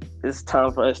 It's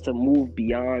time for us to move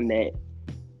beyond that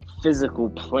physical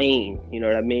plane, you know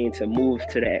what I mean? To move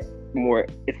to that more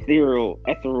ethereal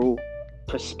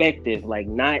perspective. Like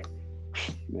not,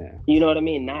 you know what I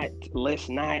mean? Let's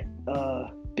not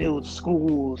build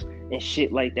schools and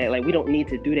shit like that. Like we don't need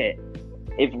to do that.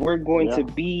 If we're going to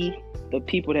be the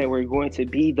people that we're going to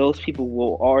be, those people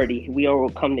we all will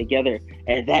come together,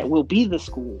 and that will be the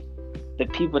school. The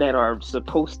people that are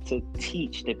supposed to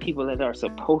teach, the people that are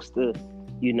supposed to,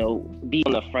 be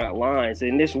on the front lines.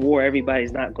 In this war,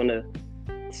 everybody's not gonna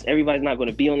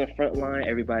be on the front line.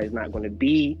 Everybody's not gonna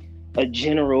be a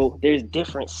general. There's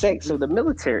different sects of the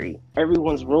military.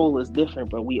 Everyone's role is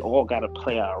different, but we all gotta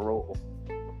play our role.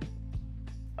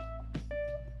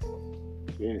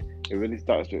 Yeah, it really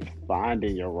starts with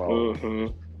finding your role. Mm-hmm.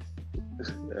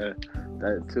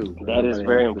 That too. That is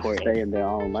very important. Stay in their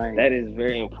own lane. That is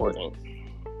very important.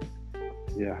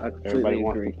 Yeah, everybody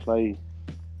wants to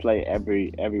play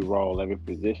every role, every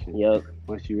position. Yep.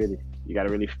 Once you got to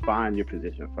really find your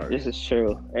position first. This is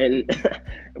true. And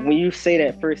when you say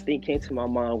that, first thing came to my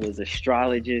mind was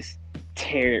astrologists,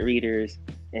 tarot readers,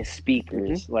 and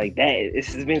speakers. Mm-hmm. Like that,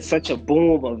 it's been such a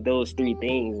boom of those three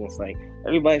things. It's like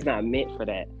everybody's not meant for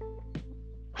that.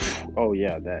 Oh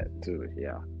yeah, that too.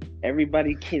 Yeah.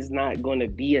 Everybody is not going to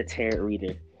be a tarot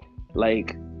reader.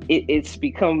 Like it's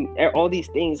become, all these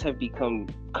things have become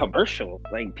commercial.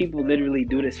 Like people literally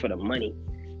do this for the money,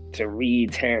 to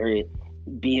read tarot,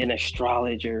 be an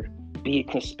astrologer, be a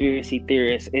conspiracy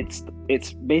theorist.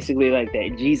 It's basically like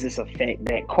that Jesus effect,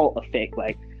 that cult effect.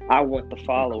 Like I want the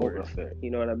followers.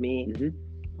 You know what I mean?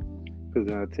 Because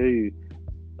I tell you,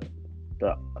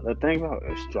 the thing about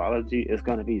astrology is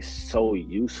going to be so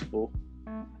useful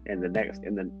in the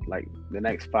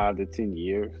next 5 to 10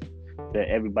 years that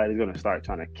everybody's going to start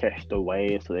trying to catch the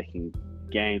wave so they can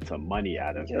gain some money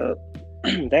out of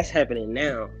it. That's happening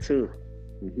now too.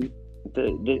 Mm-hmm.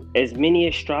 The as many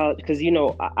astrologers, because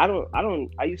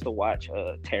I used to watch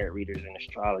tarot readers and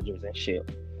astrologers and shit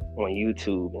on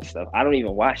YouTube and stuff. I don't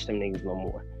even watch them niggas no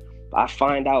more. I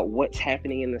find out what's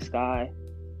happening in the sky,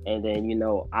 and then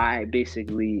I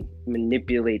basically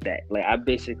manipulate that. Like I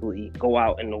basically go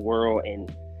out in the world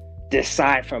and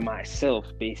decide for myself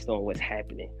based on what's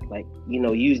happening. Like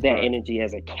use that energy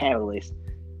as a catalyst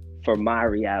for my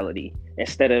reality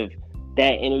instead of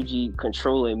that energy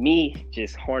controlling me,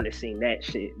 just harnessing that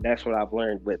shit. That's what I've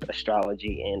learned with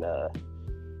astrology and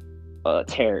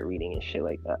tarot reading and shit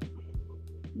like that.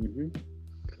 Mm-hmm.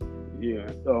 Yeah.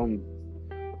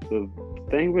 The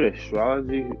thing with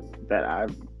astrology that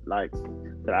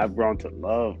I've grown to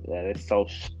love, that it's so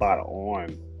spot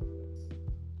on.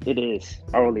 It is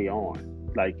early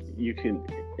on. Like you can,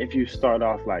 if you start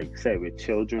off like say with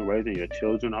children, raising your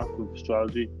children off of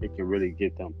astrology, it can really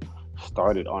get them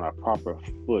started on a proper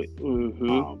foot,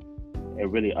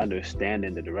 and really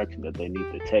understanding the direction that they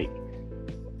need to take.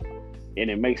 And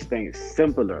it makes things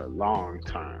simpler long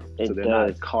term. So they're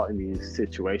not caught in these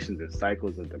situations and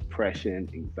cycles of depression,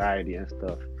 anxiety, and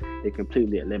stuff. It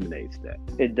completely eliminates that.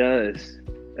 It does.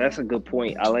 That's a good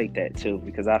point. I like that too,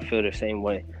 because I feel the same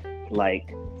way. Like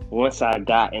once I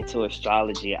got into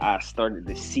astrology, I started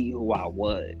to see who I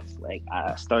was. Like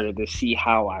I started to see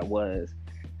how I was.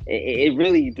 It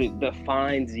really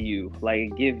defines you. Like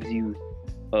it gives you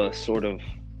a sort of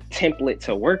template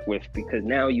to work with, because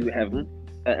now you have an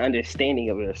understanding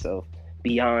of yourself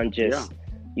beyond just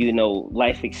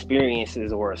life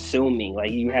experiences or assuming.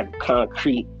 Like you have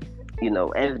concrete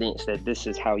evidence that this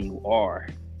is how you are.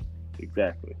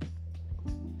 Exactly.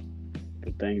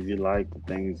 The things you like, the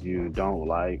things you don't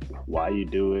like, why you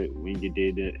do it, when you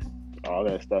did it, all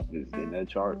that stuff is in that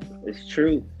chart. It's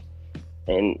true.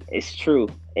 And it's true.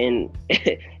 And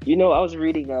you know, I was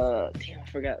reading damn, I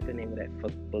forgot what the name of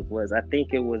that book was. I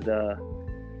think it was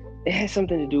it had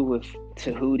something to do with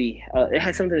Tahuti. It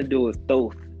had something to do with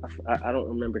Thoth. I don't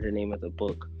remember the name of the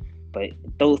book, but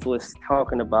Thoth was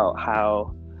talking about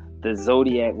how the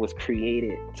zodiac was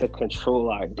created to control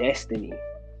our destiny.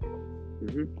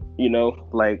 Mm-hmm. You know,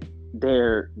 like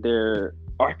they're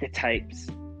archetypes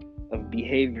of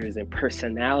behaviors and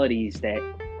personalities that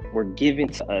were given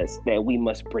to us that we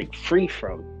must break free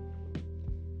from,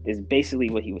 is basically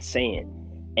what he was saying.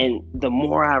 And the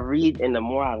more I read and the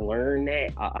more I learn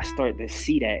that, I start to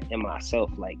see that in myself.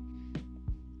 Like,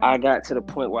 I got to the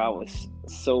point where I was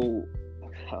so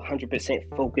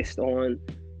 100% focused on,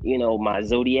 you know, my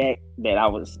zodiac, that I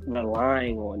was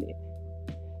relying on it.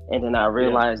 And then I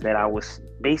realized that I was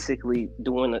basically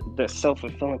doing the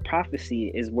self-fulfilling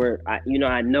prophecy, is where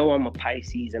I know I'm a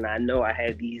Pisces, and I know I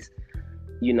have these,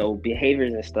 you know,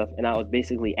 behaviors and stuff, and I was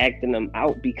basically acting them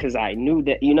out because I knew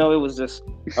that, you know, it was just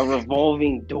a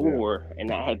revolving door,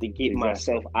 and I had to get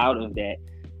myself out of that,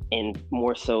 and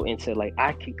more so into, like,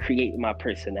 I can create my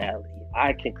personality,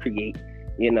 I can create,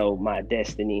 you know, my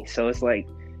destiny. So it's like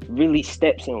really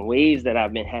steps and waves that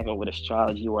I've been having with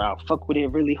astrology, where I'll fuck with it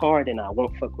really hard and I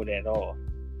won't fuck with it at all.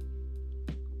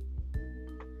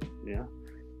 Yeah,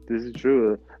 this is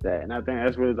true. And I think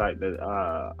that's really like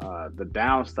the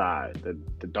downside,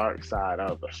 the dark side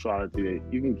of astrology. That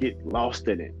you can get lost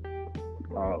in it.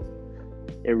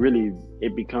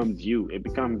 It becomes you. It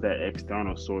becomes that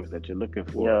external source that you're looking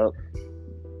for. Yep.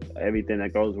 Everything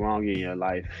that goes wrong in your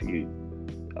life, you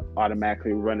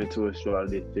automatically run into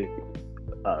astrology.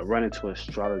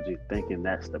 Thinking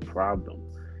that's the problem,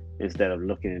 instead of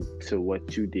looking to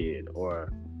what you did,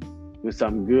 or when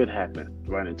something good happened,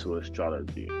 run into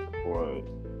astrology, or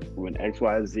when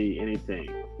XYZ anything,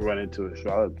 run into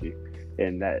astrology.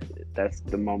 And that's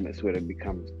the moments where it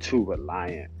becomes too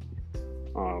reliant.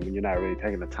 You're not really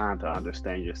taking the time to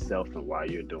understand yourself and why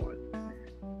you're doing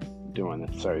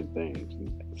certain things,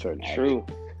 certain True.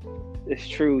 actions. It's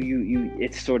true. You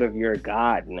it's sort of your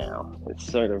God now. It's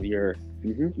sort of your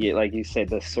like you said,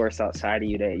 the source outside of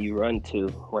you that you run to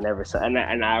whenever. So, and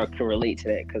I can relate to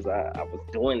that, because I was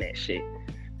doing that shit.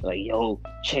 Like, yo,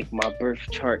 check my birth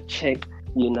chart, check,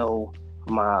 you know,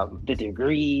 the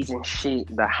degrees and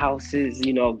shit, the houses,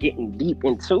 you know, getting deep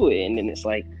into it. And then it's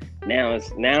like, now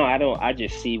I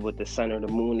just see what the sun or the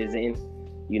moon is in.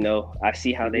 You know, I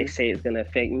see how they say it's gonna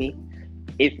affect me.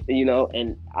 If you know,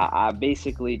 and I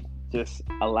basically just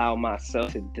allow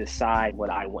myself to decide what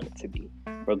I want it to be,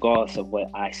 regardless of what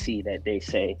I see that they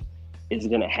say is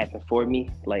going to happen for me.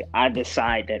 Like, I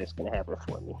decide that it's going to happen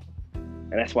for me.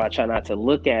 And that's why I try not to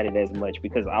look at it as much,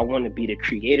 because I want to be the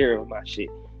creator of my shit.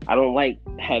 I don't like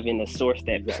having a source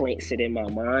that plants it in my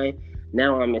mind.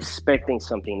 Now I'm expecting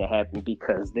something to happen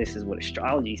because this is what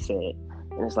astrology said.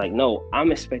 And it's like, no,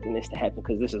 I'm expecting this to happen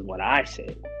because this is what I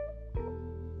said.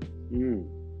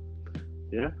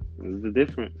 Yeah, there's a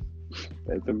difference.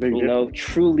 That's a big difference. You know,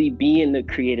 truly being the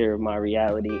creator of my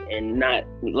reality and not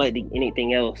letting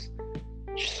anything else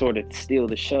sort of steal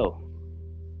the show.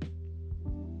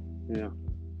 Yeah,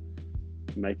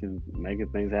 making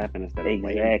things happen instead of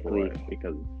waiting for it,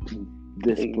 because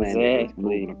this planet is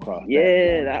moving across.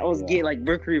 That was getting like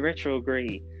Mercury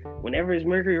retrograde. Whenever it's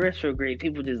Mercury retrograde,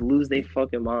 people just lose their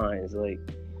fucking minds. Like,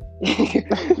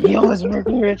 yo, it's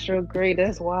Mercury retrograde.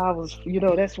 That's why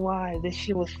that's why this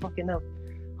shit was fucking up.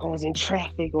 I was in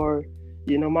traffic, or,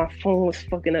 you know, my phone was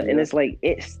fucking up. And it's like,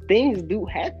 things do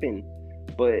happen.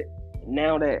 But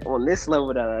now that on this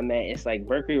level that I'm at, it's like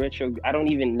Mercury retro, I don't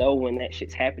even know when that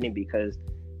shit's happening, because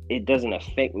it doesn't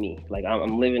affect me. Like,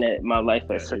 I'm living at my life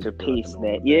at such a pace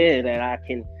that I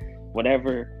can,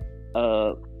 whatever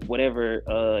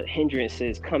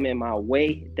hindrances come in my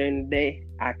way during the day,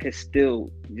 I could still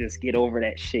just get over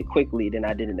that shit quickly than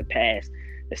I did in the past,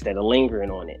 instead of lingering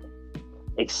on it.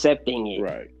 Accepting it,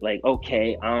 right? Like,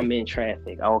 okay, I'm in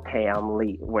traffic, okay, I'm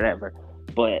late, whatever,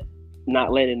 but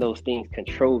not letting those things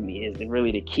control me is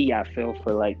really the key, I feel,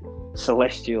 for like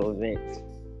celestial events.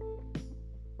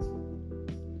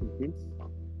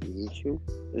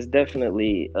 It's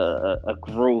definitely a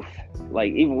growth.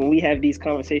 Like, even when we have these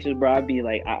conversations, bro, I'd be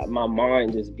like, my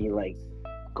mind just be like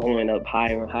going up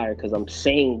higher and higher, because I'm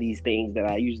saying these things that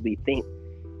I usually think,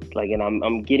 like, and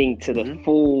I'm getting to the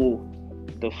full,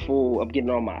 I'm getting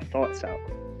all my thoughts out.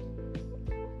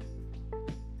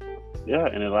 Yeah,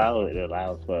 and it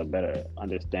allows for a better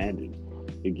understanding.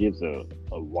 It gives a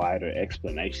wider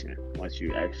explanation once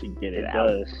you actually get it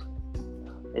out.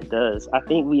 It does. I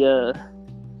think we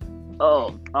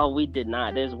we did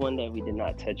not. There's one that we did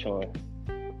not touch on.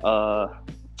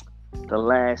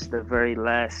 the very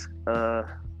last.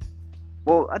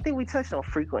 Well, I think we touched on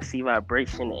frequency,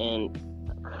 vibration, and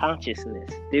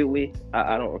consciousness. Did we?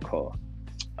 I don't recall.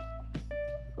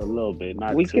 A little bit,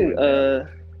 not We too. could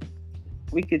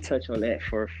we could touch on that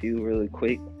for a few really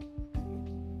quick.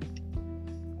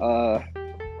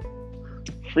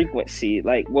 Frequency,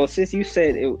 like, well, since you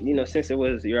said it, since it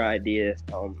was your idea,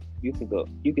 you can go.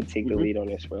 You can take the lead on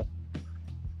this, bro.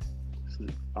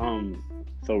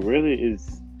 So really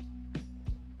is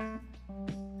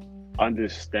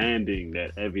understanding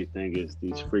that everything is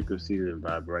these frequencies and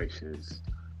vibrations.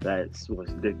 That's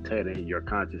what's dictating your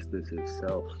consciousness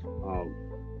itself.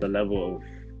 The level of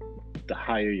the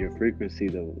higher your frequency,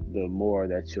 the more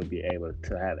that you'll be able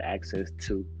to have access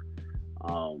to.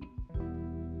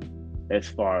 As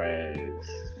far as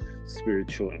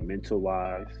spiritual and mental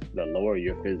wise, the lower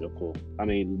your the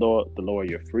lower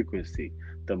your frequency,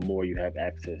 the more you have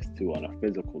access to on a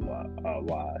physical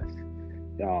wise.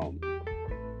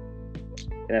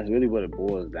 That's really what it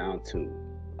boils down to.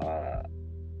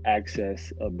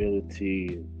 Access,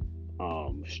 ability,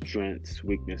 strengths,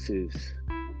 weaknesses,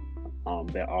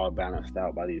 they're all balanced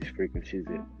out by these frequencies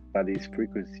and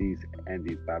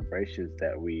these vibrations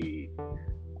that we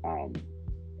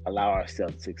allow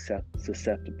ourselves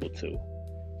susceptible to.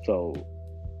 So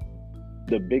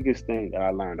the biggest thing that I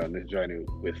learned on this journey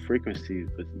with frequencies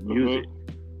was music.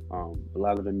 A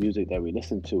lot of the music that we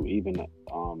listen to, even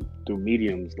through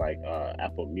mediums like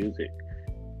Apple Music,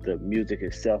 the music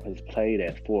itself is played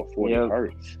at 440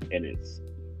 hertz, and it's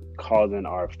causing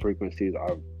our frequencies,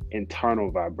 our internal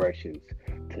vibrations,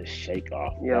 to shake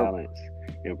off balance,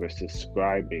 and we're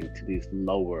subscribing to these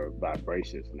lower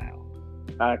vibrations now.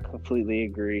 I completely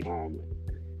agree.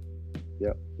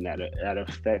 Yep. Now that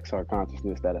affects our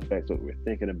consciousness. That affects what we're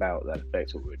thinking about. That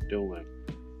affects what we're doing,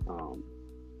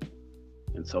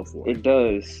 and so forth. It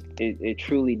does. It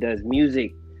truly does.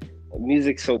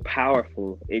 Music's so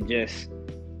powerful. It just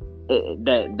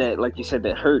that like you said,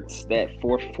 that hurts. That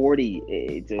 440.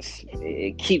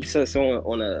 It keeps us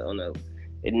on a.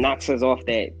 It knocks us off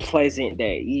that pleasant,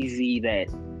 that easy, that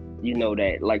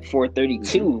that like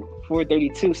 432.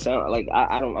 432 sound like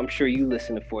I'm sure you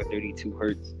listen to 432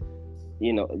 hertz.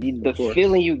 The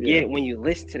feeling you get when you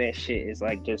listen to that shit is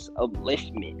like just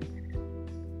upliftment.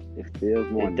 It feels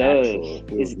more natural.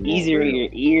 It it's easier in your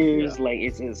ears. Like,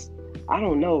 it's just, I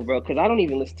don't know, bro, because I don't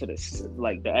even listen to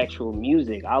the actual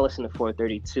music. I listen to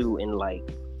 432 and like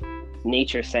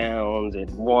nature sounds and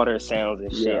water sounds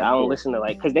and shit. I don't listen to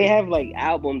because they have like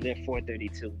albums in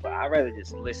 432, but I'd rather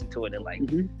just listen to it in like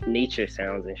nature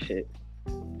sounds and shit.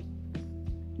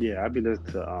 Yeah, I'd be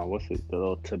listening to the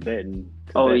little Tibetan.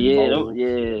 Oh yeah,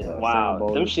 wow,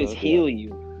 them shits heal you.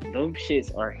 Them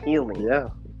shits are healing. Yeah.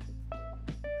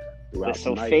 The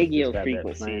solfeggio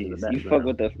frequencies.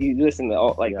 You listen to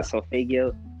the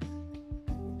solfeggio.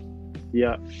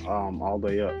 Yeah, all the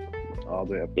way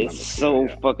up. It's so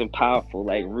fucking powerful.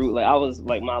 Like I was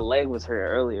like, my leg was hurt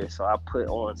earlier, so I put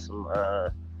on some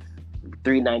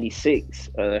 396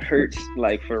 hertz,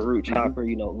 like for root chakra,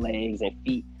 legs and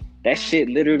feet. That shit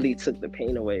literally took the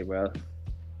pain away, bro.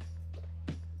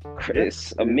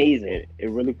 It's amazing.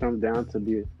 It really comes down to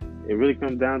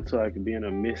like being a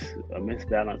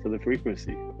misbalance of the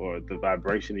frequency, or the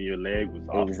vibration in your leg was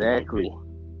off. Exactly.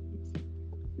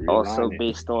 Also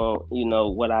based on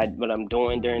what I'm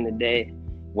doing during the day,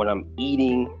 what I'm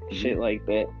eating, shit like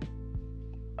that.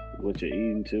 What you're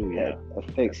eating too,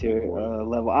 affects your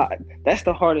level. That's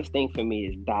the hardest thing for me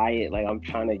is diet. Like, I'm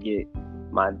trying to get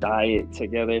my diet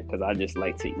together because I just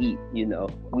like to eat.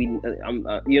 I'm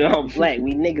black.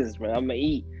 We niggas, man. I'm gonna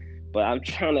eat, but I'm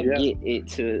trying to get it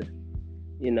to,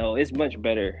 it's much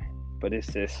better. But it's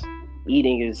just,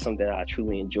 eating is something I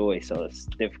truly enjoy, so it's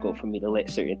difficult for me to let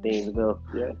certain things go.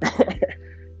 Yeah,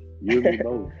 you and me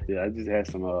both. Yeah, I just had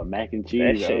some mac and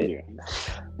cheese earlier.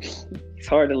 It's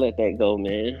hard to let that go,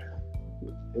 man.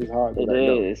 It's hard to let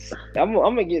go. I'm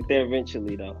gonna get there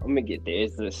eventually, though. I'm gonna get there.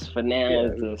 It's just, for now,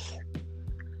 it's just,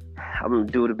 I'm gonna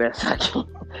do the best I can.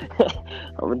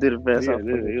 I'm gonna do the best I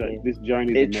can. This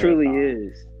journey. It truly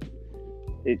is.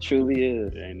 It truly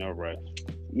is. There ain't no rush.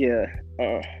 Yeah.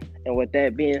 And with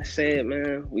that being said,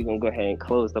 man, we're gonna go ahead and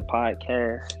close the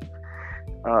podcast.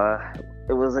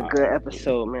 It was a good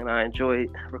episode, man. I enjoyed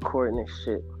recording this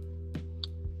shit.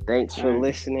 Thanks for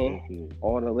listening.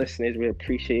 All the listeners, we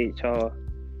appreciate y'all.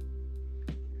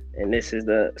 And this is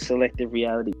the Selective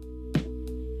Reality.